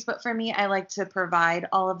parties, but for me, I like to provide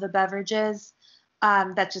all of the beverages.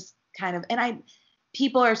 That just kind of,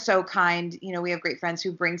 people are so kind. We have great friends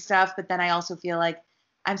who bring stuff, but then I also feel like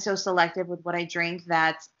I'm so selective with what I drink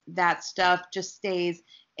that stuff just stays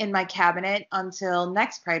in my cabinet until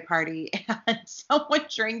next Pride party and someone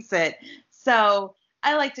drinks it. So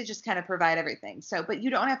I like to just kind of provide everything. So, but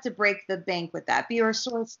you don't have to break the bank with that. Be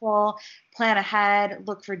resourceful, plan ahead,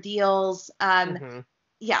 look for deals.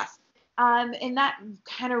 Yes. And that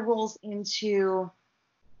kind of rolls into,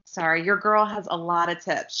 sorry, your girl has a lot of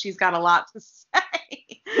tips. She's got a lot to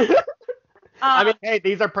say. Hey,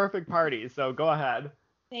 these are perfect parties, so go ahead.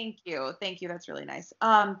 Thank you. That's really nice.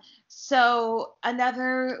 So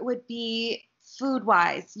another would be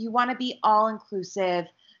food-wise. You want to be all-inclusive,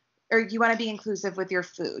 or you want to be inclusive with your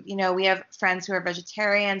food. We have friends who are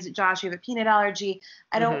vegetarians. Josh, you have a peanut allergy.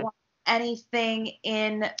 I don't want anything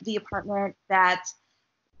in the apartment that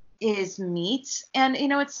is meat. And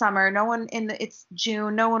it's summer. It's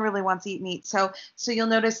June. No one really wants to eat meat. So you'll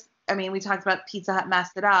notice. We talked about Pizza Hut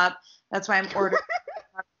messed it up. That's why I'm ordering.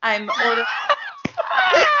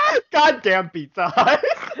 Goddamn Pizza Hut.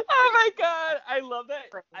 Oh my God. I love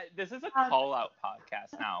that. This is a call out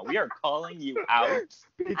podcast now. We are calling you out.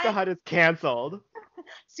 Pizza Hut is canceled.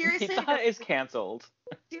 Seriously. Pizza Hut is canceled.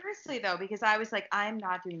 Seriously, though, because I was like, I'm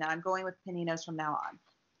not doing that. I'm going with Paninos from now on.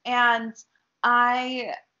 And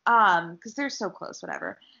because they're so close,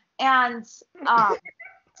 whatever. And so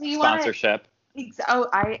you want sponsorship.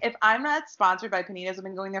 If I'm not sponsored by Paninos, I've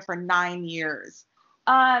been going there for 9 years.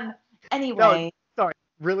 Anyway. No, sorry,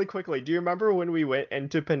 really quickly. Do you remember when we went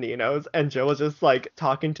into Panino's and Jill was just like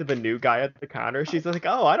talking to the new guy at the counter? She's like,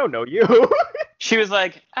 oh, I don't know you. She was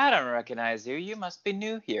like, I don't recognize you. You must be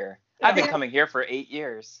new here. I've been coming here for 8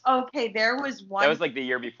 years. Okay, there was one. That was like the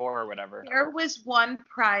year before or whatever. There was one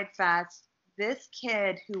Pride Fest. This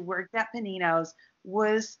kid who worked at Panino's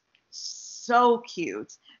was so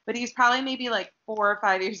cute. But he's probably maybe like 4 or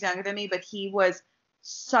 5 years younger than me, but he was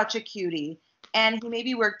such a cutie. And he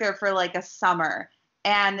maybe worked there for like a summer.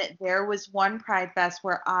 And there was one Pride Fest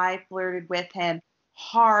where I flirted with him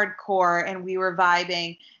hardcore and we were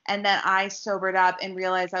vibing. And then I sobered up and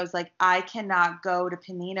realized I was like, I cannot go to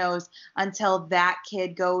Panino's until that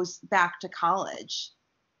kid goes back to college.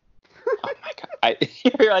 Oh my God.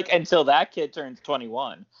 You're like, until that kid turns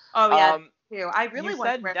 21. Oh, yeah, too. I really you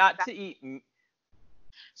want said not to eat.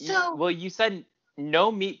 So Well, you said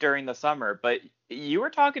no meat during the summer, but you were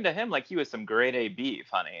talking to him like he was some grade A beef,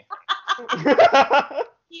 honey.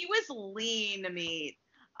 he was lean meat.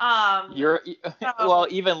 You're So well,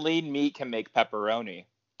 even lean meat can make pepperoni.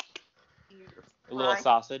 Jesus A little Christ.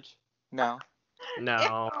 sausage? No.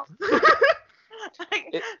 No.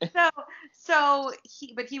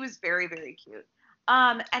 But he was very, very cute.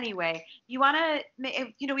 Anyway,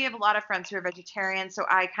 we have a lot of friends who are vegetarian, so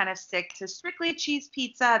I kind of stick to strictly cheese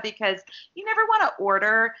pizza because you never want to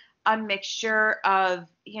order a mixture of,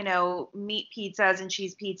 meat pizzas and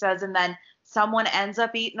cheese pizzas, and then someone ends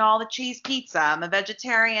up eating all the cheese pizza. I'm a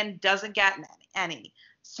vegetarian, doesn't get any.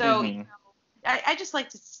 So, Mhm. I just like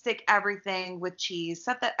to stick everything with cheese,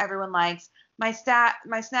 stuff that everyone likes. My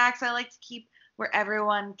snacks I like to keep where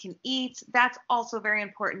everyone can eat. That's also very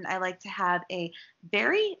important. I like to have a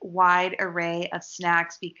very wide array of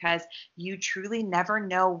snacks because you truly never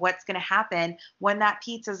know what's going to happen when that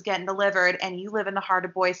pizza's getting delivered and you live in the heart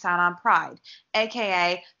of Boys Town on Pride,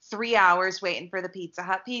 aka 3 hours waiting for the Pizza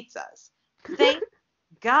Hut pizzas. Thank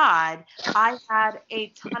God I had a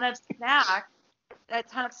ton of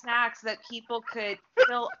snacks that people could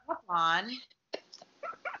fill up on.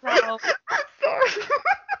 So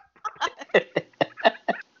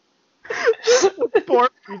Poor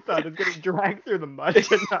pizza is getting dragged through the mud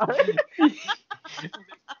tonight.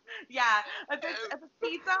 yeah, if a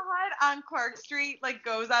Pizza Hut on Clark Street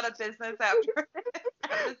goes out of business after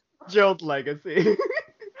this. Jill's legacy.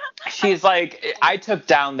 She's like, I took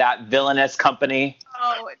down that villainous company.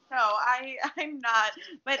 Oh no, I'm not.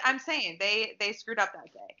 But I'm saying they screwed up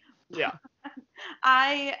that day. Yeah.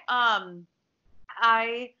 I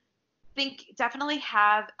think definitely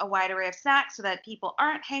have a wide array of snacks so that people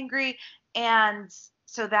aren't hangry and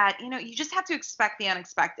so that you just have to expect the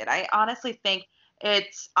unexpected. I honestly think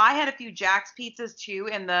I had a few Jack's pizzas too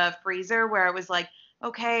in the freezer where it was like,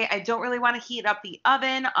 okay, I don't really want to heat up the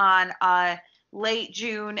oven on a late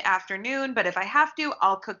June afternoon, but if I have to,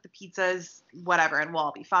 I'll cook the pizzas whatever and we'll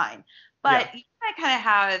all be fine. But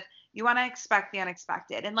you want to expect the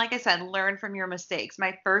unexpected. And like I said, learn from your mistakes.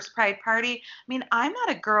 My first Pride party, I mean, I'm not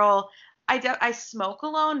a girl. I smoke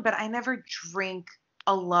alone, but I never drink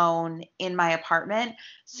alone in my apartment.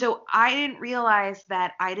 So I didn't realize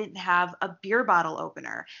that I didn't have a beer bottle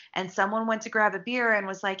opener. And someone went to grab a beer and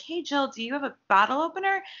was like, "Hey, Jill, do you have a bottle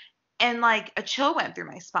opener?" And a chill went through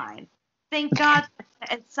my spine. Thank God.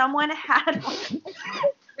 And someone had one.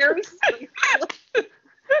 Very seriously.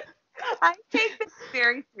 I take this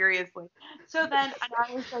very seriously. So then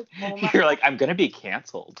I was like, oh my You're like, I'm gonna be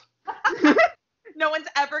canceled. no one's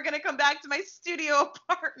ever gonna come back to my studio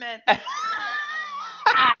apartment.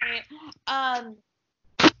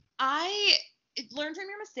 I learned from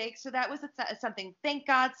your mistakes, so that was something. Thank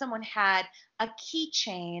God someone had a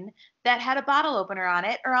keychain that had a bottle opener on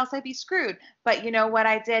it, or else I'd be screwed. But you know what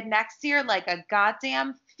I did next year? Like a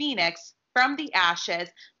goddamn phoenix from the ashes,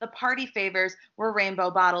 the party favors were rainbow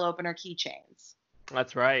bottle opener keychains.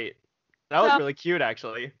 That's right. That was really cute,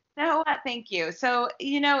 actually. You know what? Thank you. So,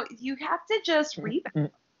 you have to just read them.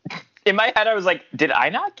 In my head, I was like, did I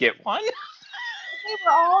not get one? They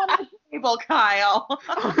were all on the table, Kyle.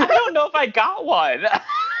 I don't know if I got one.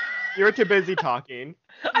 You were too busy talking.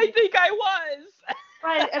 I think I was.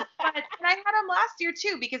 But and I had them last year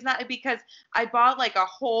too because I bought a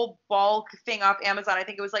whole bulk thing off Amazon. I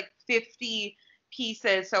think it was 50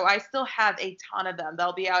 pieces. So I still have a ton of them.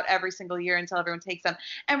 They'll be out every single year until everyone takes them.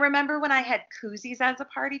 And remember when I had koozies as a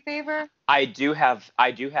party favor? I do have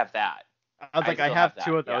that. I was like, I have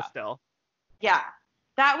two of those still. Yeah,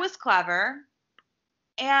 that was clever.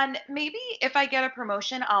 And maybe if I get a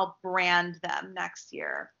promotion, I'll brand them next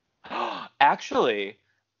year. Actually,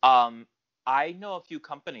 I know a few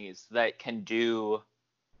companies that can do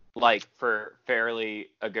for fairly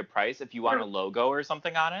a good price if you want a logo or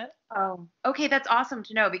something on it. Oh, okay, that's awesome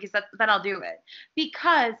to know because then I'll do it.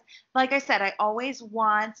 Because, like I said, I always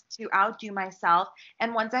want to outdo myself.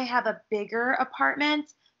 And once I have a bigger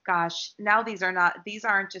apartment, gosh, now these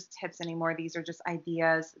aren't just tips anymore. These are just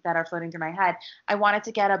ideas that are floating through my head. I wanted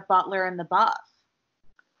to get a butler in the buff.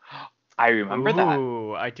 I remember that.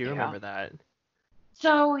 Ooh, I do remember that.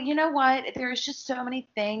 So, you know what? There's just so many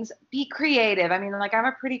things. Be creative. I mean, I'm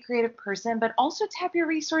a pretty creative person, but also tap your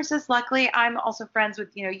resources. Luckily, I'm also friends with,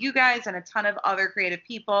 you guys and a ton of other creative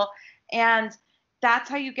people. And that's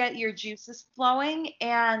how you get your juices flowing.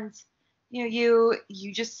 And, you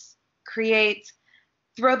just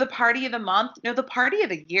throw the party of the month. No, the party of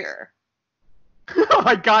the year. Oh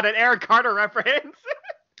my God, an Eric Carter reference.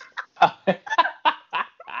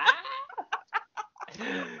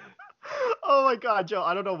 Oh my God, Jill,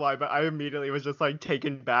 I don't know why, but I immediately was just like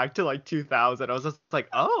taken back to like 2000. I was just like,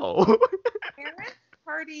 oh. Parents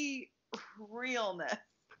party realness.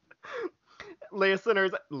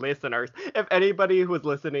 listeners, if anybody who was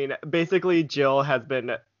listening, basically Jill has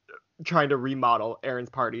been trying to remodel Aaron's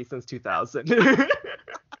party since 2000.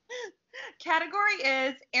 Category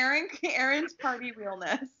is Aaron's party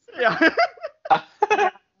realness. Yeah.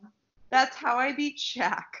 Yeah. That's how I beat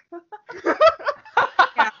Shaq.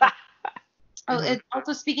 Yeah. Oh, it's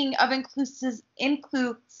also speaking of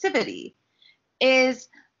inclusivity, it's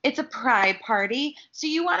a pride party. So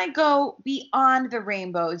you want to go beyond the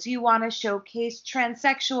rainbows. You want to showcase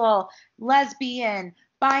transsexual, lesbian,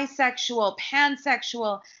 bisexual,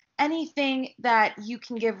 pansexual, anything that you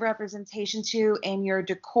can give representation to in your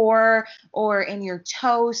decor or in your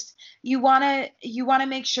toast. You want to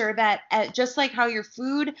make sure that just like how your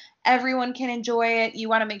food, everyone can enjoy it. You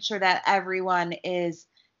want to make sure that everyone is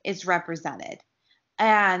represented.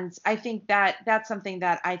 And I think that that's something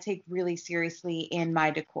that I take really seriously in my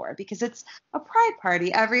decor because it's a pride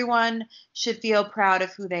party. Everyone should feel proud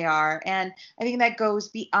of who they are. And I think that goes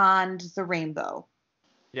beyond the rainbow.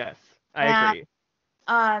 Yes, I agree.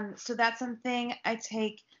 So that's something I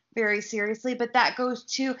take very seriously, but that goes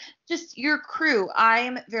to just your crew. I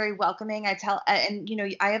am very welcoming. And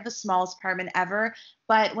I have the smallest apartment ever,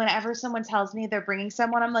 but whenever someone tells me they're bringing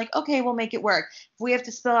someone, I'm like, okay, we'll make it work. If we have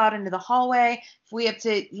to spill out into the hallway, if we have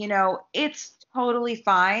to, it's totally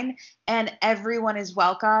fine. And everyone is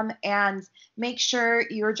welcome. And make sure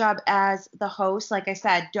your job as the host, like I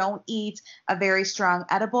said, don't eat a very strong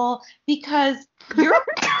edible because you're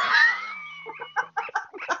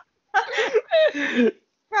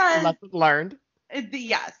Lesson learned.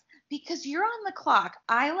 Yes, because you're on the clock.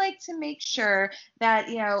 I like to make sure that,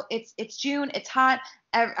 it's June, it's hot.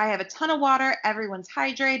 I have a ton of water. Everyone's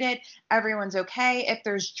hydrated. Everyone's okay. If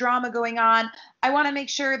there's drama going on, I want to make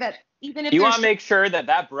sure that even if you want to make sure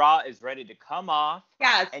that bra is ready to come off.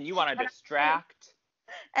 Yes. And you want to distract.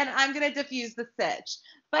 And I'm going to diffuse the sitch.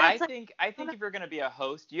 But I think if you're going to be a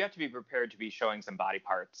host, you have to be prepared to be showing some body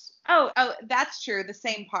parts. Oh, that's true. The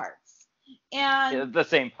same parts. And the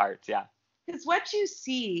same parts, yeah. Because what you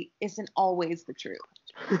see isn't always the truth.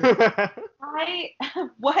 I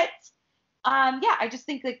just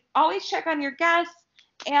think like always check on your guests,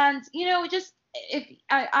 and just if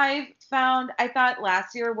I thought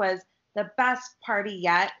last year was the best party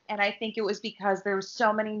yet, and I think it was because there were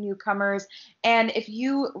so many newcomers, and if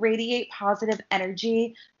you radiate positive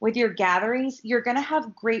energy with your gatherings, you're gonna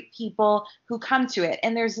have great people who come to it,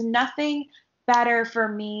 and there's nothing better for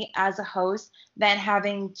me as a host than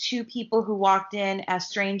having two people who walked in as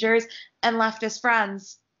strangers and left as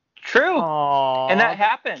friends. True. Aww, and that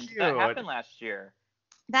happened. cute. That happened last year.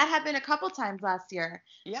 That happened a couple times last year.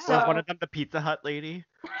 Yeah. So, was one of them the Pizza Hut lady?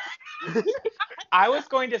 I was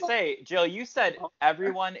going to say, Jill, you said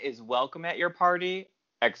everyone is welcome at your party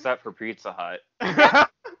except for Pizza Hut. I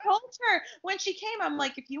told her when she came, I'm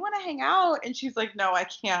like, if you want to hang out, and she's like, no, I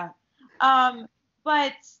can't.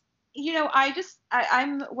 But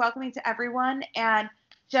I'm welcoming to everyone, and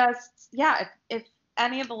just if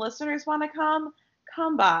any of the listeners want to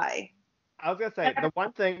come by. I was gonna say, the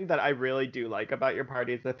one thing that I really do like about your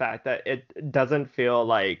party is the fact that it doesn't feel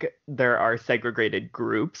like there are segregated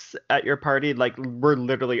groups at your party. Like, we're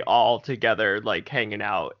literally all together, like, hanging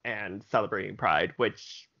out and celebrating Pride,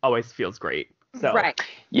 which always feels great. So, right.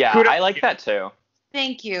 Yeah, I like that too.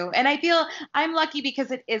 Thank you. And I feel I'm lucky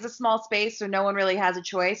because it is a small space, so no one really has a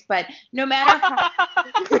choice. But no matter how...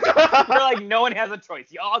 You're like, no one has a choice.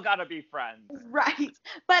 You all gotta be friends. Right.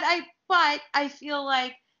 But I feel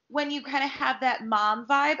like when you kind of have that mom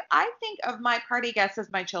vibe, I think of my party guests as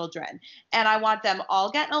my children. And I want them all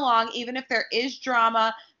getting along, even if there is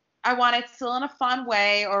drama. I want it still in a fun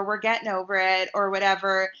way, or we're getting over it, or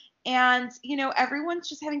whatever. And, everyone's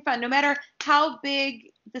just having fun. No matter how big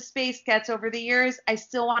the space gets over the years, I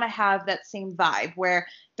still want to have that same vibe where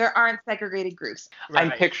there aren't segregated groups. Right.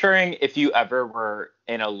 I'm picturing if you ever were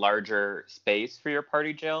in a larger space for your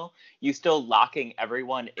party, Jill, you still locking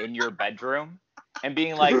everyone in your bedroom and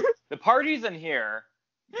being like, the party's in here.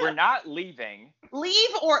 We're not leaving.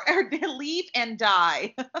 Leave or leave and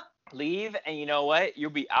die. Leave, and you know what?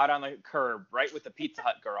 You'll be out on the curb right with the Pizza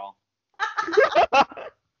Hut girl.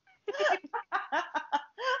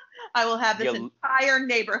 I will have this entire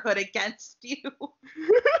neighborhood against you.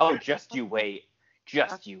 Oh, just you wait.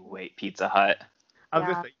 Just you wait, Pizza Hut. I was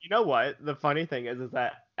gonna say, you know what? The funny thing is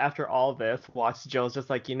that after all this, watch Jill's just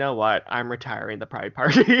like, you know what? I'm retiring the Pride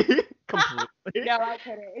Party completely. No, I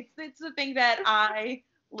couldn't. It's the thing that I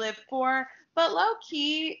live for. But low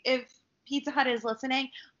key, if Pizza Hut is listening,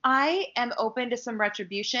 I am open to some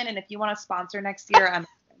retribution, and if you want to sponsor next year, I'm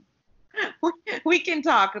open. We can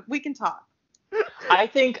talk. We can talk. I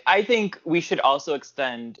think we should also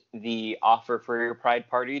extend the offer for your pride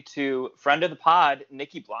party to friend of the pod,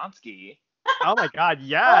 Nikki Blonsky. Oh my God,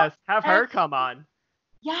 yes. Have her come on.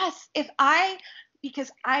 Yes,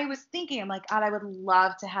 because I was thinking, I'm like, God, I would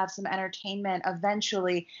love to have some entertainment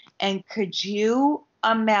eventually. And could you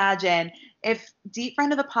imagine if deep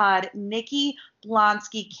friend of the pod, Nikki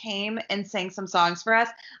Blonsky, came and sang some songs for us?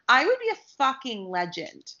 I would be a fucking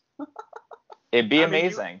legend. It'd be I mean,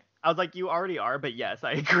 amazing. I was like, you already are, but yes,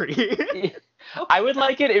 I agree. I would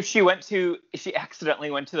like it if she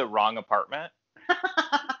accidentally went to the wrong apartment,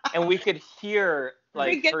 and we could hear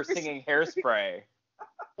like her singing Hairspray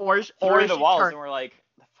or through the walls, and we're like,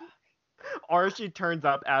 the fuck? Or she turns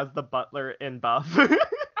up as the butler in Buff.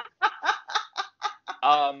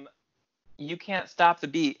 You can't stop the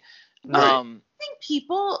beat. Right. Do you think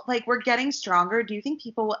people, like, we're getting stronger? Do you think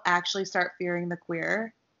people will actually start fearing the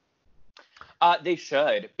queer? They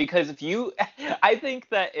should, because I think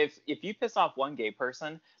that if you piss off one gay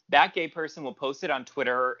person, that gay person will post it on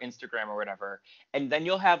Twitter or Instagram or whatever, and then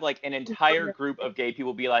you'll have like an entire group of gay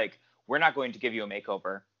people be like, we're not going to give you a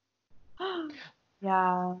makeover.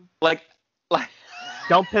 Yeah. Like,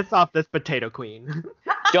 Don't piss off this potato queen.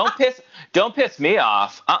 don't piss me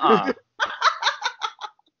off.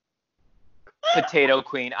 Potato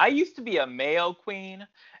queen. I used to be a mayo queen,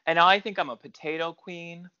 and now I think I'm a potato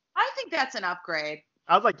queen. I think that's an upgrade.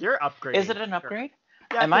 I was like, you're upgrading. Is it an upgrade?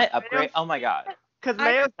 Yeah, Am I upgrade? Oh my God. Because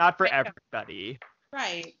mayo's not for everybody.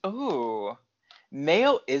 Right. Ooh.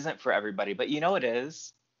 Mayo isn't for everybody, but you know it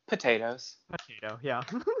is. Potatoes. Potato, yeah.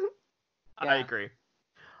 Yeah. I agree.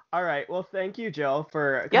 All right. Well, thank you, Jill,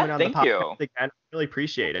 for coming on the podcast again. I really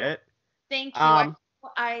appreciate it. Thank you.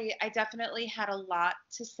 I definitely had a lot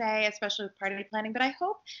to say, especially with party planning, but I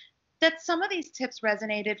hope that some of these tips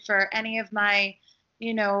resonated for any of my,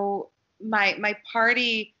 my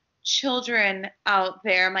party children out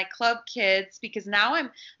there, my club kids, because now I'm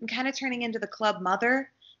kind of turning into the club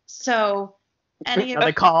mother. So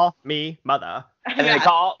they call me mother. And they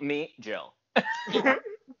call me Jill.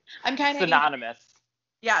 I'm kind of synonymous.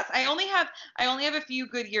 Yes, I only have a few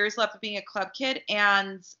good years left of being a club kid,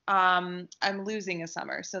 and I'm losing a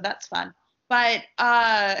summer, so that's fun. But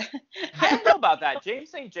I don't know about that.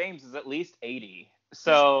 James St. James is at least 80,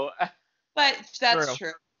 so. But that's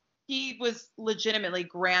true. He was legitimately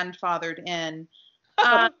grandfathered in.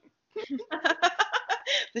 The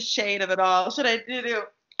shade of it all. Should I do?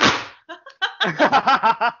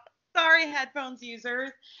 Sorry, headphones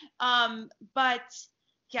users. But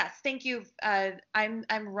yes, thank you. I'm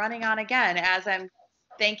running on again as I'm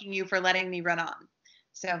thanking you for letting me run on.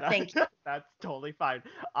 So thank you. That's totally fine.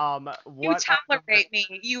 You tolerate me.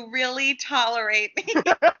 You really tolerate me.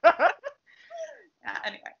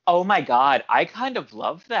 Anyway. Oh my God, I kind of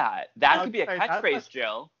love that. That could be a catchphrase,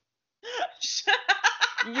 Jill.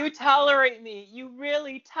 You tolerate me. You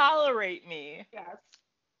really tolerate me. Yes.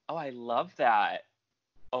 Oh, I love that.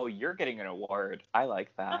 Oh, you're getting an award. I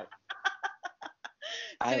like that.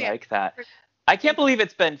 Like that. I can't believe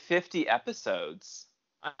it's been 50 episodes.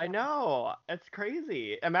 I know. It's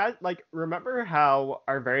crazy. Imagine, remember how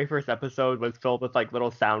our very first episode was filled with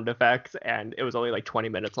little sound effects and it was only 20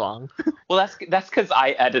 minutes long? Well, that's because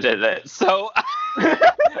I edited it. So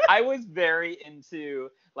I was very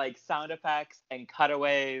into sound effects and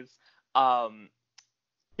cutaways.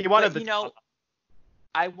 He wanted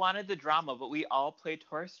I wanted the drama, but we all play to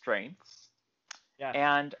our strengths. Yeah.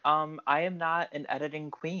 And I am not an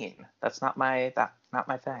editing queen. That's not my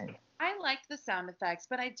thing. I liked the sound effects,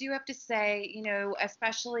 but I do have to say,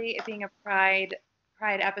 especially it being a Pride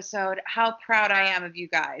episode, how proud I am of you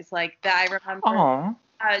guys. That I remember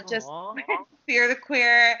just Fear the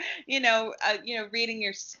Queer, reading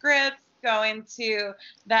your scripts, going to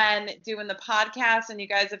then doing the podcast, and you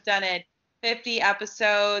guys have done it 50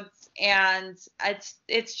 episodes, and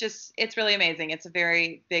it's really amazing. It's a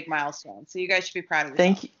very big milestone. So you guys should be proud of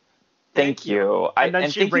yourself. Thank you. And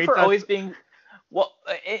thank you for always being well,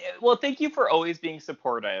 thank you for always being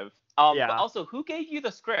supportive. But also, who gave you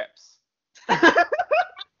the scripts?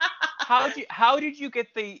 How did you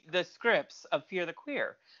get the scripts of Fear the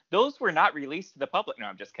Queer? Those were not released to the public. No,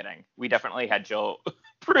 I'm just kidding. We definitely had Jill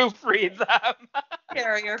proofread them.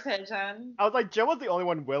 Carrier pigeon. I was like, Jill was the only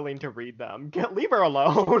one willing to read them. Leave her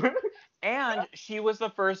alone. And she was the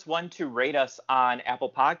first one to rate us on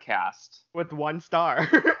Apple Podcasts. With 1 star.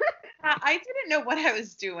 I didn't know what I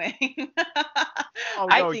was doing.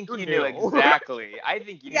 I think you knew exactly. I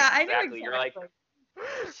think you knew exactly. I knew exactly. You're like,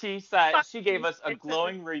 She gave us a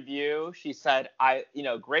glowing review. She said,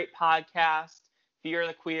 great podcast, Fear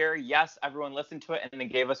the Queer. Yes, everyone listened to it, and then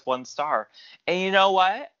gave us 1 star. And you know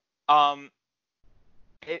what?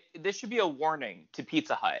 This should be a warning to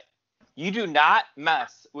Pizza Hut. You do not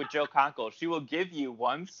mess with Jill Konkel. She will give you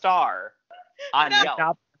 1 star on Yelp. I'm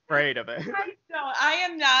not afraid of it. I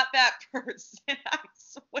am not that person, I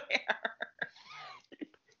swear.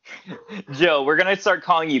 Jill, we're going to start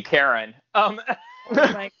calling you Karen. Oh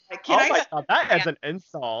my God, that is an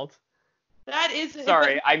insult. That is...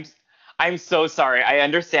 Sorry, I'm so sorry. I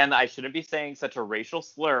understand that I shouldn't be saying such a racial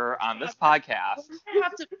slur on this podcast. I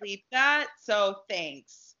have to bleep that, so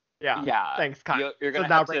thanks. Yeah. Thanks, Kyle. You're gonna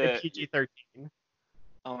now have to PG-13.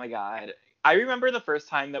 Oh my God. I remember the first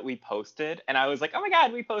time that we posted, and I was like, oh my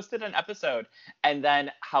God, we posted an episode. And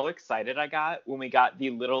then how excited I got when we got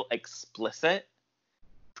the little explicit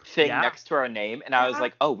thing next to our name. And I was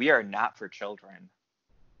like, oh, we are not for children.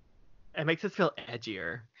 It makes us feel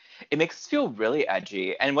edgier. It makes us feel really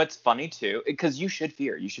edgy. And what's funny too, because you should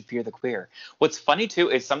fear the queer. What's funny too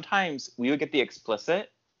is sometimes we would get the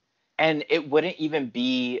explicit and it wouldn't even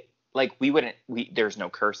be like, there's no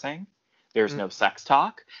cursing. There's no sex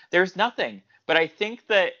talk. There's nothing. But I think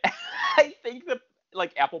that,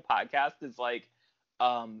 like Apple Podcast is like,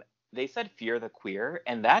 they said fear the queer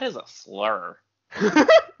and that is a slur.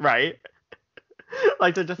 Right?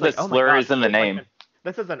 Like they're just the like, oh my slur God, is in the name.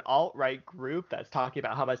 This is an alt-right group that's talking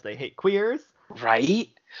about how much they hate queers. Right?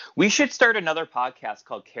 We should start another podcast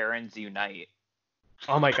called Karens Unite.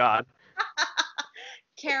 Oh my God.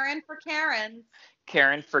 Karen for Karens.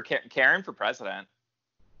 Karen for president.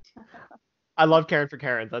 I love Karen for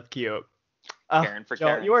Karens. That's cute. Karen for Jill,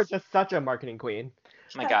 Karens. you are just such a marketing queen.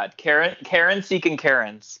 Oh my God. Karen seeking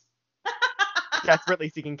Karens. Desperately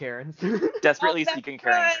seeking Karens. Desperately seeking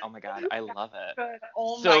Karens. Good. Oh my God. I love it. Good.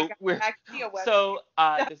 Oh So my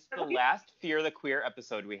God. This is the last Fear the Queer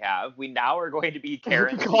episode we have. We now are going to be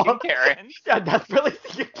Karen Oh seeking God. Karens. Yeah, Desperately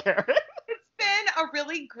seeking Karens. It's been a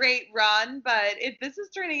really great run, but this is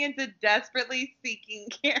turning into Desperately Seeking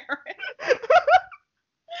Karen.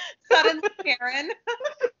 Suddenly Karen.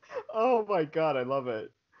 Oh my God, I love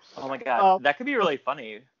it. Oh my God. That could be really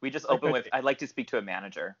funny. We just open with, be. I'd like to speak to a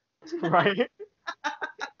manager. Right?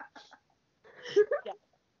 Yeah.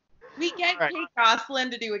 We get Right. Kate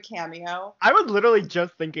Gosselin to do a cameo. I was literally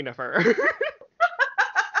just thinking of her.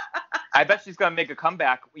 I bet she's going to make a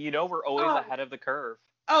comeback. You know, we're always ahead of the curve.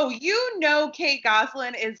 Oh, you know Kate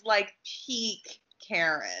Gosselin is like peak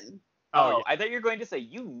Karen. Oh, I thought you were going to say,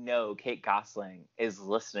 Kate Gosling is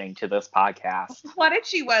listening to this podcast. What if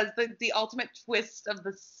she was the ultimate twist of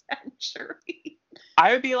the century?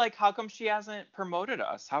 I would be like, how come she hasn't promoted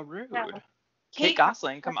us? How rude. Yeah. Kate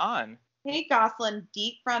Gosling, come on. Kate Gosselin,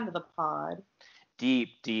 deep friend of the pod. Deep,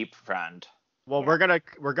 deep friend. Well, we're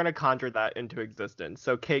gonna conjure that into existence.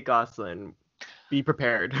 So Kate Gosselin, be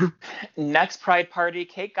prepared. Next Pride Party,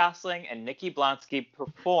 Kate Gosling and Nikki Blonsky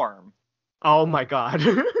perform. Oh my God.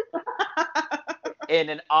 In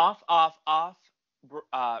an off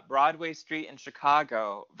Broadway Street in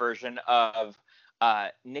Chicago version of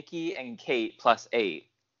Nikki and Kate plus 8.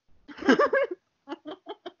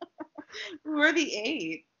 Who are the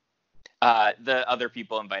 8? The other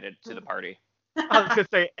people invited to the party. I was gonna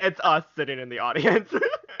say it's us sitting in the audience.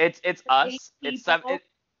 It's us. 8 It's 7. people?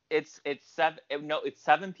 It's 7. No, it's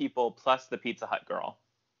 7 people plus the Pizza Hut girl.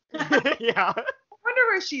 Yeah. I wonder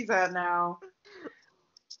where she's at now.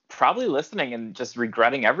 Probably listening and just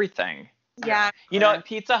regretting everything. Yeah. You know what,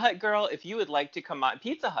 Pizza Hut girl, if you would like to come on,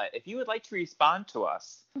 Pizza Hut, if you would like to respond to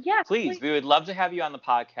us, Yes, please, we would love to have you on the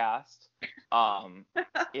podcast.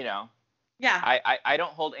 You know, Yeah. I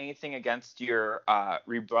don't hold anything against your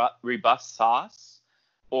rebuffed sauce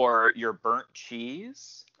or your burnt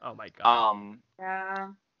cheese. Oh my God. Yeah.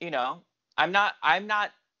 You know, I'm not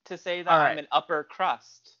to say that All I'm right. an upper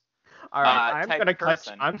crust. All right, I'm type gonna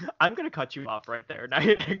person. I'm gonna cut you off right there,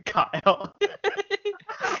 Kyle.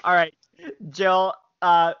 All right, Jill,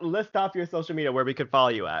 list off your social media where we could follow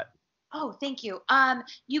you at. Oh, thank you.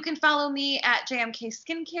 You can follow me at JMK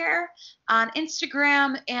Skincare on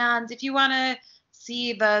Instagram, and if you want to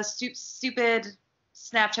see the stupid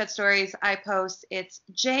Snapchat stories I post, it's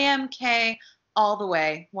JMK all the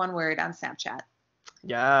way, one word, on Snapchat.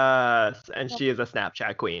 Yes, and she is a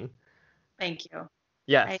Snapchat queen. Thank you.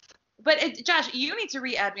 Yes. But Josh, you need to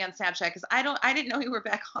re-add me on Snapchat because I didn't know you were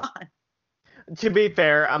back on. To be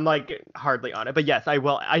fair, I'm like hardly on it, but yes, I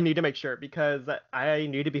will. I need to make sure because I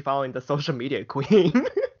need to be following the social media queen.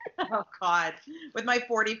 Oh God, with my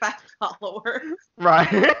 45 followers.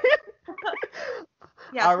 Right.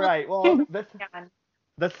 Yes, All right. Well, Yeah.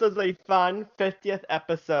 this is a fun 50th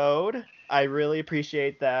episode. I really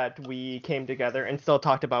appreciate that we came together and still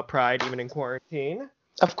talked about Pride even in quarantine.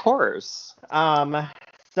 Of course.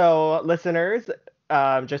 So listeners,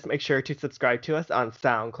 just make sure to subscribe to us on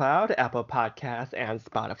SoundCloud, Apple Podcasts, and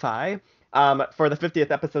Spotify. For the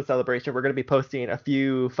 50th episode celebration, we're going to be posting a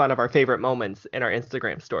few fun of our favorite moments in our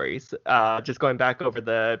Instagram stories. Just going back over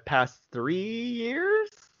the past 3 years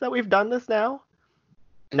that we've done this now.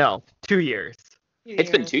 No, 2 years.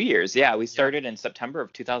 It's been 2 years. Yeah, we started in September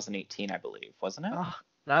of 2018, I believe, wasn't it? Oh,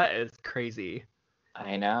 that is crazy.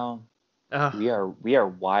 I know. Ugh. We are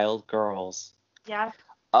wild girls. Yeah.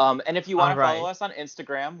 And if you want to follow us on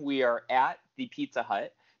Instagram, we are at the Pizza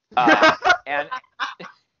Hut. And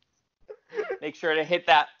make sure to hit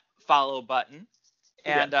that follow button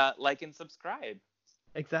and like and subscribe.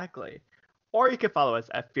 Exactly. Or you can follow us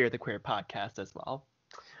at Fear the Queer Podcast as well.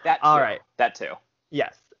 That too. All right. That too.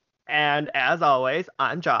 Yes. And as always,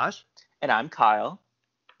 I'm Josh. And I'm Kyle.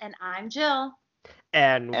 And I'm Jill.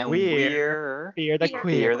 And we're Fear the Queer.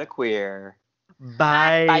 Fear the Queer.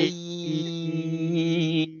 Bye.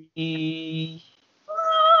 Bye.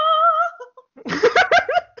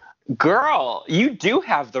 Girl, you do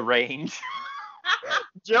have the range.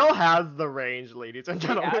 Jill has the range, ladies and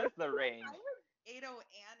gentlemen. She has the range. 80 Annie.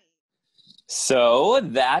 So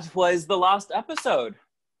that was the last episode.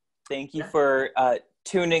 Thank you for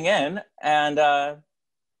tuning in and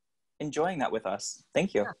enjoying that with us.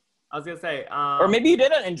 Thank you. Yeah. I was gonna say, or maybe you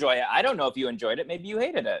didn't enjoy it. I don't know if you enjoyed it. Maybe you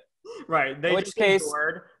hated it. Right. They In which just case,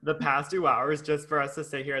 endured the past 2 hours just for us to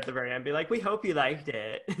sit here at the very end and be like, we hope you liked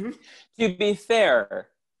it. to be fair,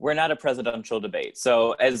 we're not a presidential debate.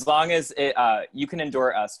 So as long as you can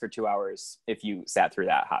endure us for 2 hours if you sat through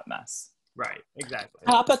that hot mess. Right. Exactly.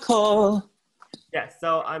 Topical. Yes.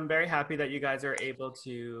 So I'm very happy that you guys are able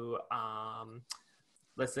to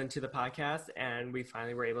listen to the podcast and we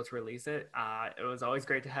finally were able to release it. It was always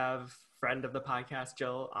great to have friend of the podcast,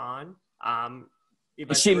 Jill, on.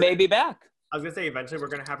 She may be back. I was gonna say eventually we're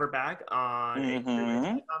gonna have her back on a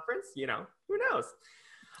conference. You know, who knows?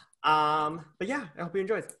 But yeah, I hope you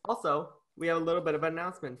enjoy it. Also, we have a little bit of an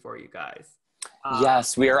announcement for you guys.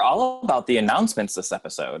 Yes, we are all about the announcements this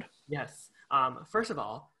episode. Yes. First of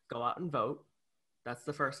all, go out and vote. That's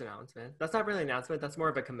the first announcement. That's not really an announcement. That's more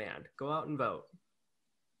of a command. Go out and vote.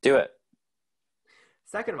 Do it.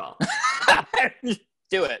 Second of all,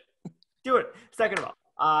 do it. Do it. Second of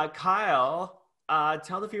all, Kyle,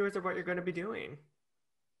 tell the viewers of what you're going to be doing.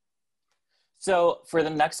 So for the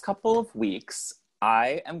next couple of weeks,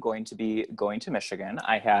 I am going to be going to Michigan.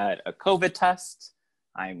 I had a COVID test.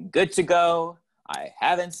 I'm good to go. I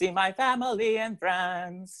haven't seen my family and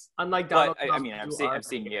friends. Unlike Donald Trump, I mean, I've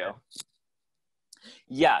seen you.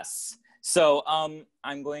 Yes. So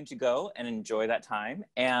I'm going to go and enjoy that time,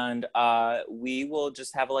 and we will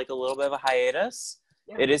just have like a little bit of a hiatus.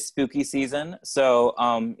 Yeah. It is spooky season, so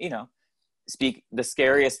you know, the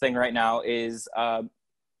scariest thing right now is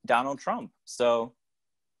Donald Trump. So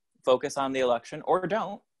focus on the election, or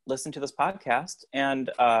don't listen to this podcast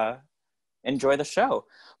and enjoy the show.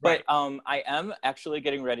 Right. But I am actually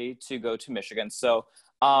getting ready to go to Michigan, so.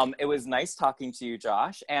 It was nice talking to you,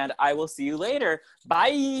 Josh, and I will see you later.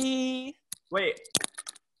 Bye! Wait.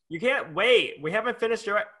 You can't wait. We haven't finished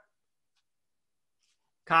your...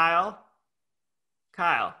 Kyle?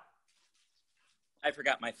 I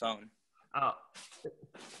forgot my phone. Oh.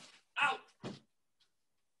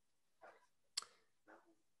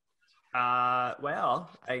 Ow!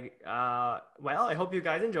 Well, I hope you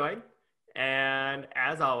guys enjoyed. And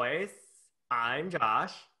as always, I'm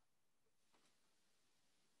Josh.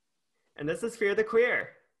 And this is Fear the Queer.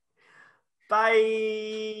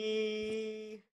 Bye.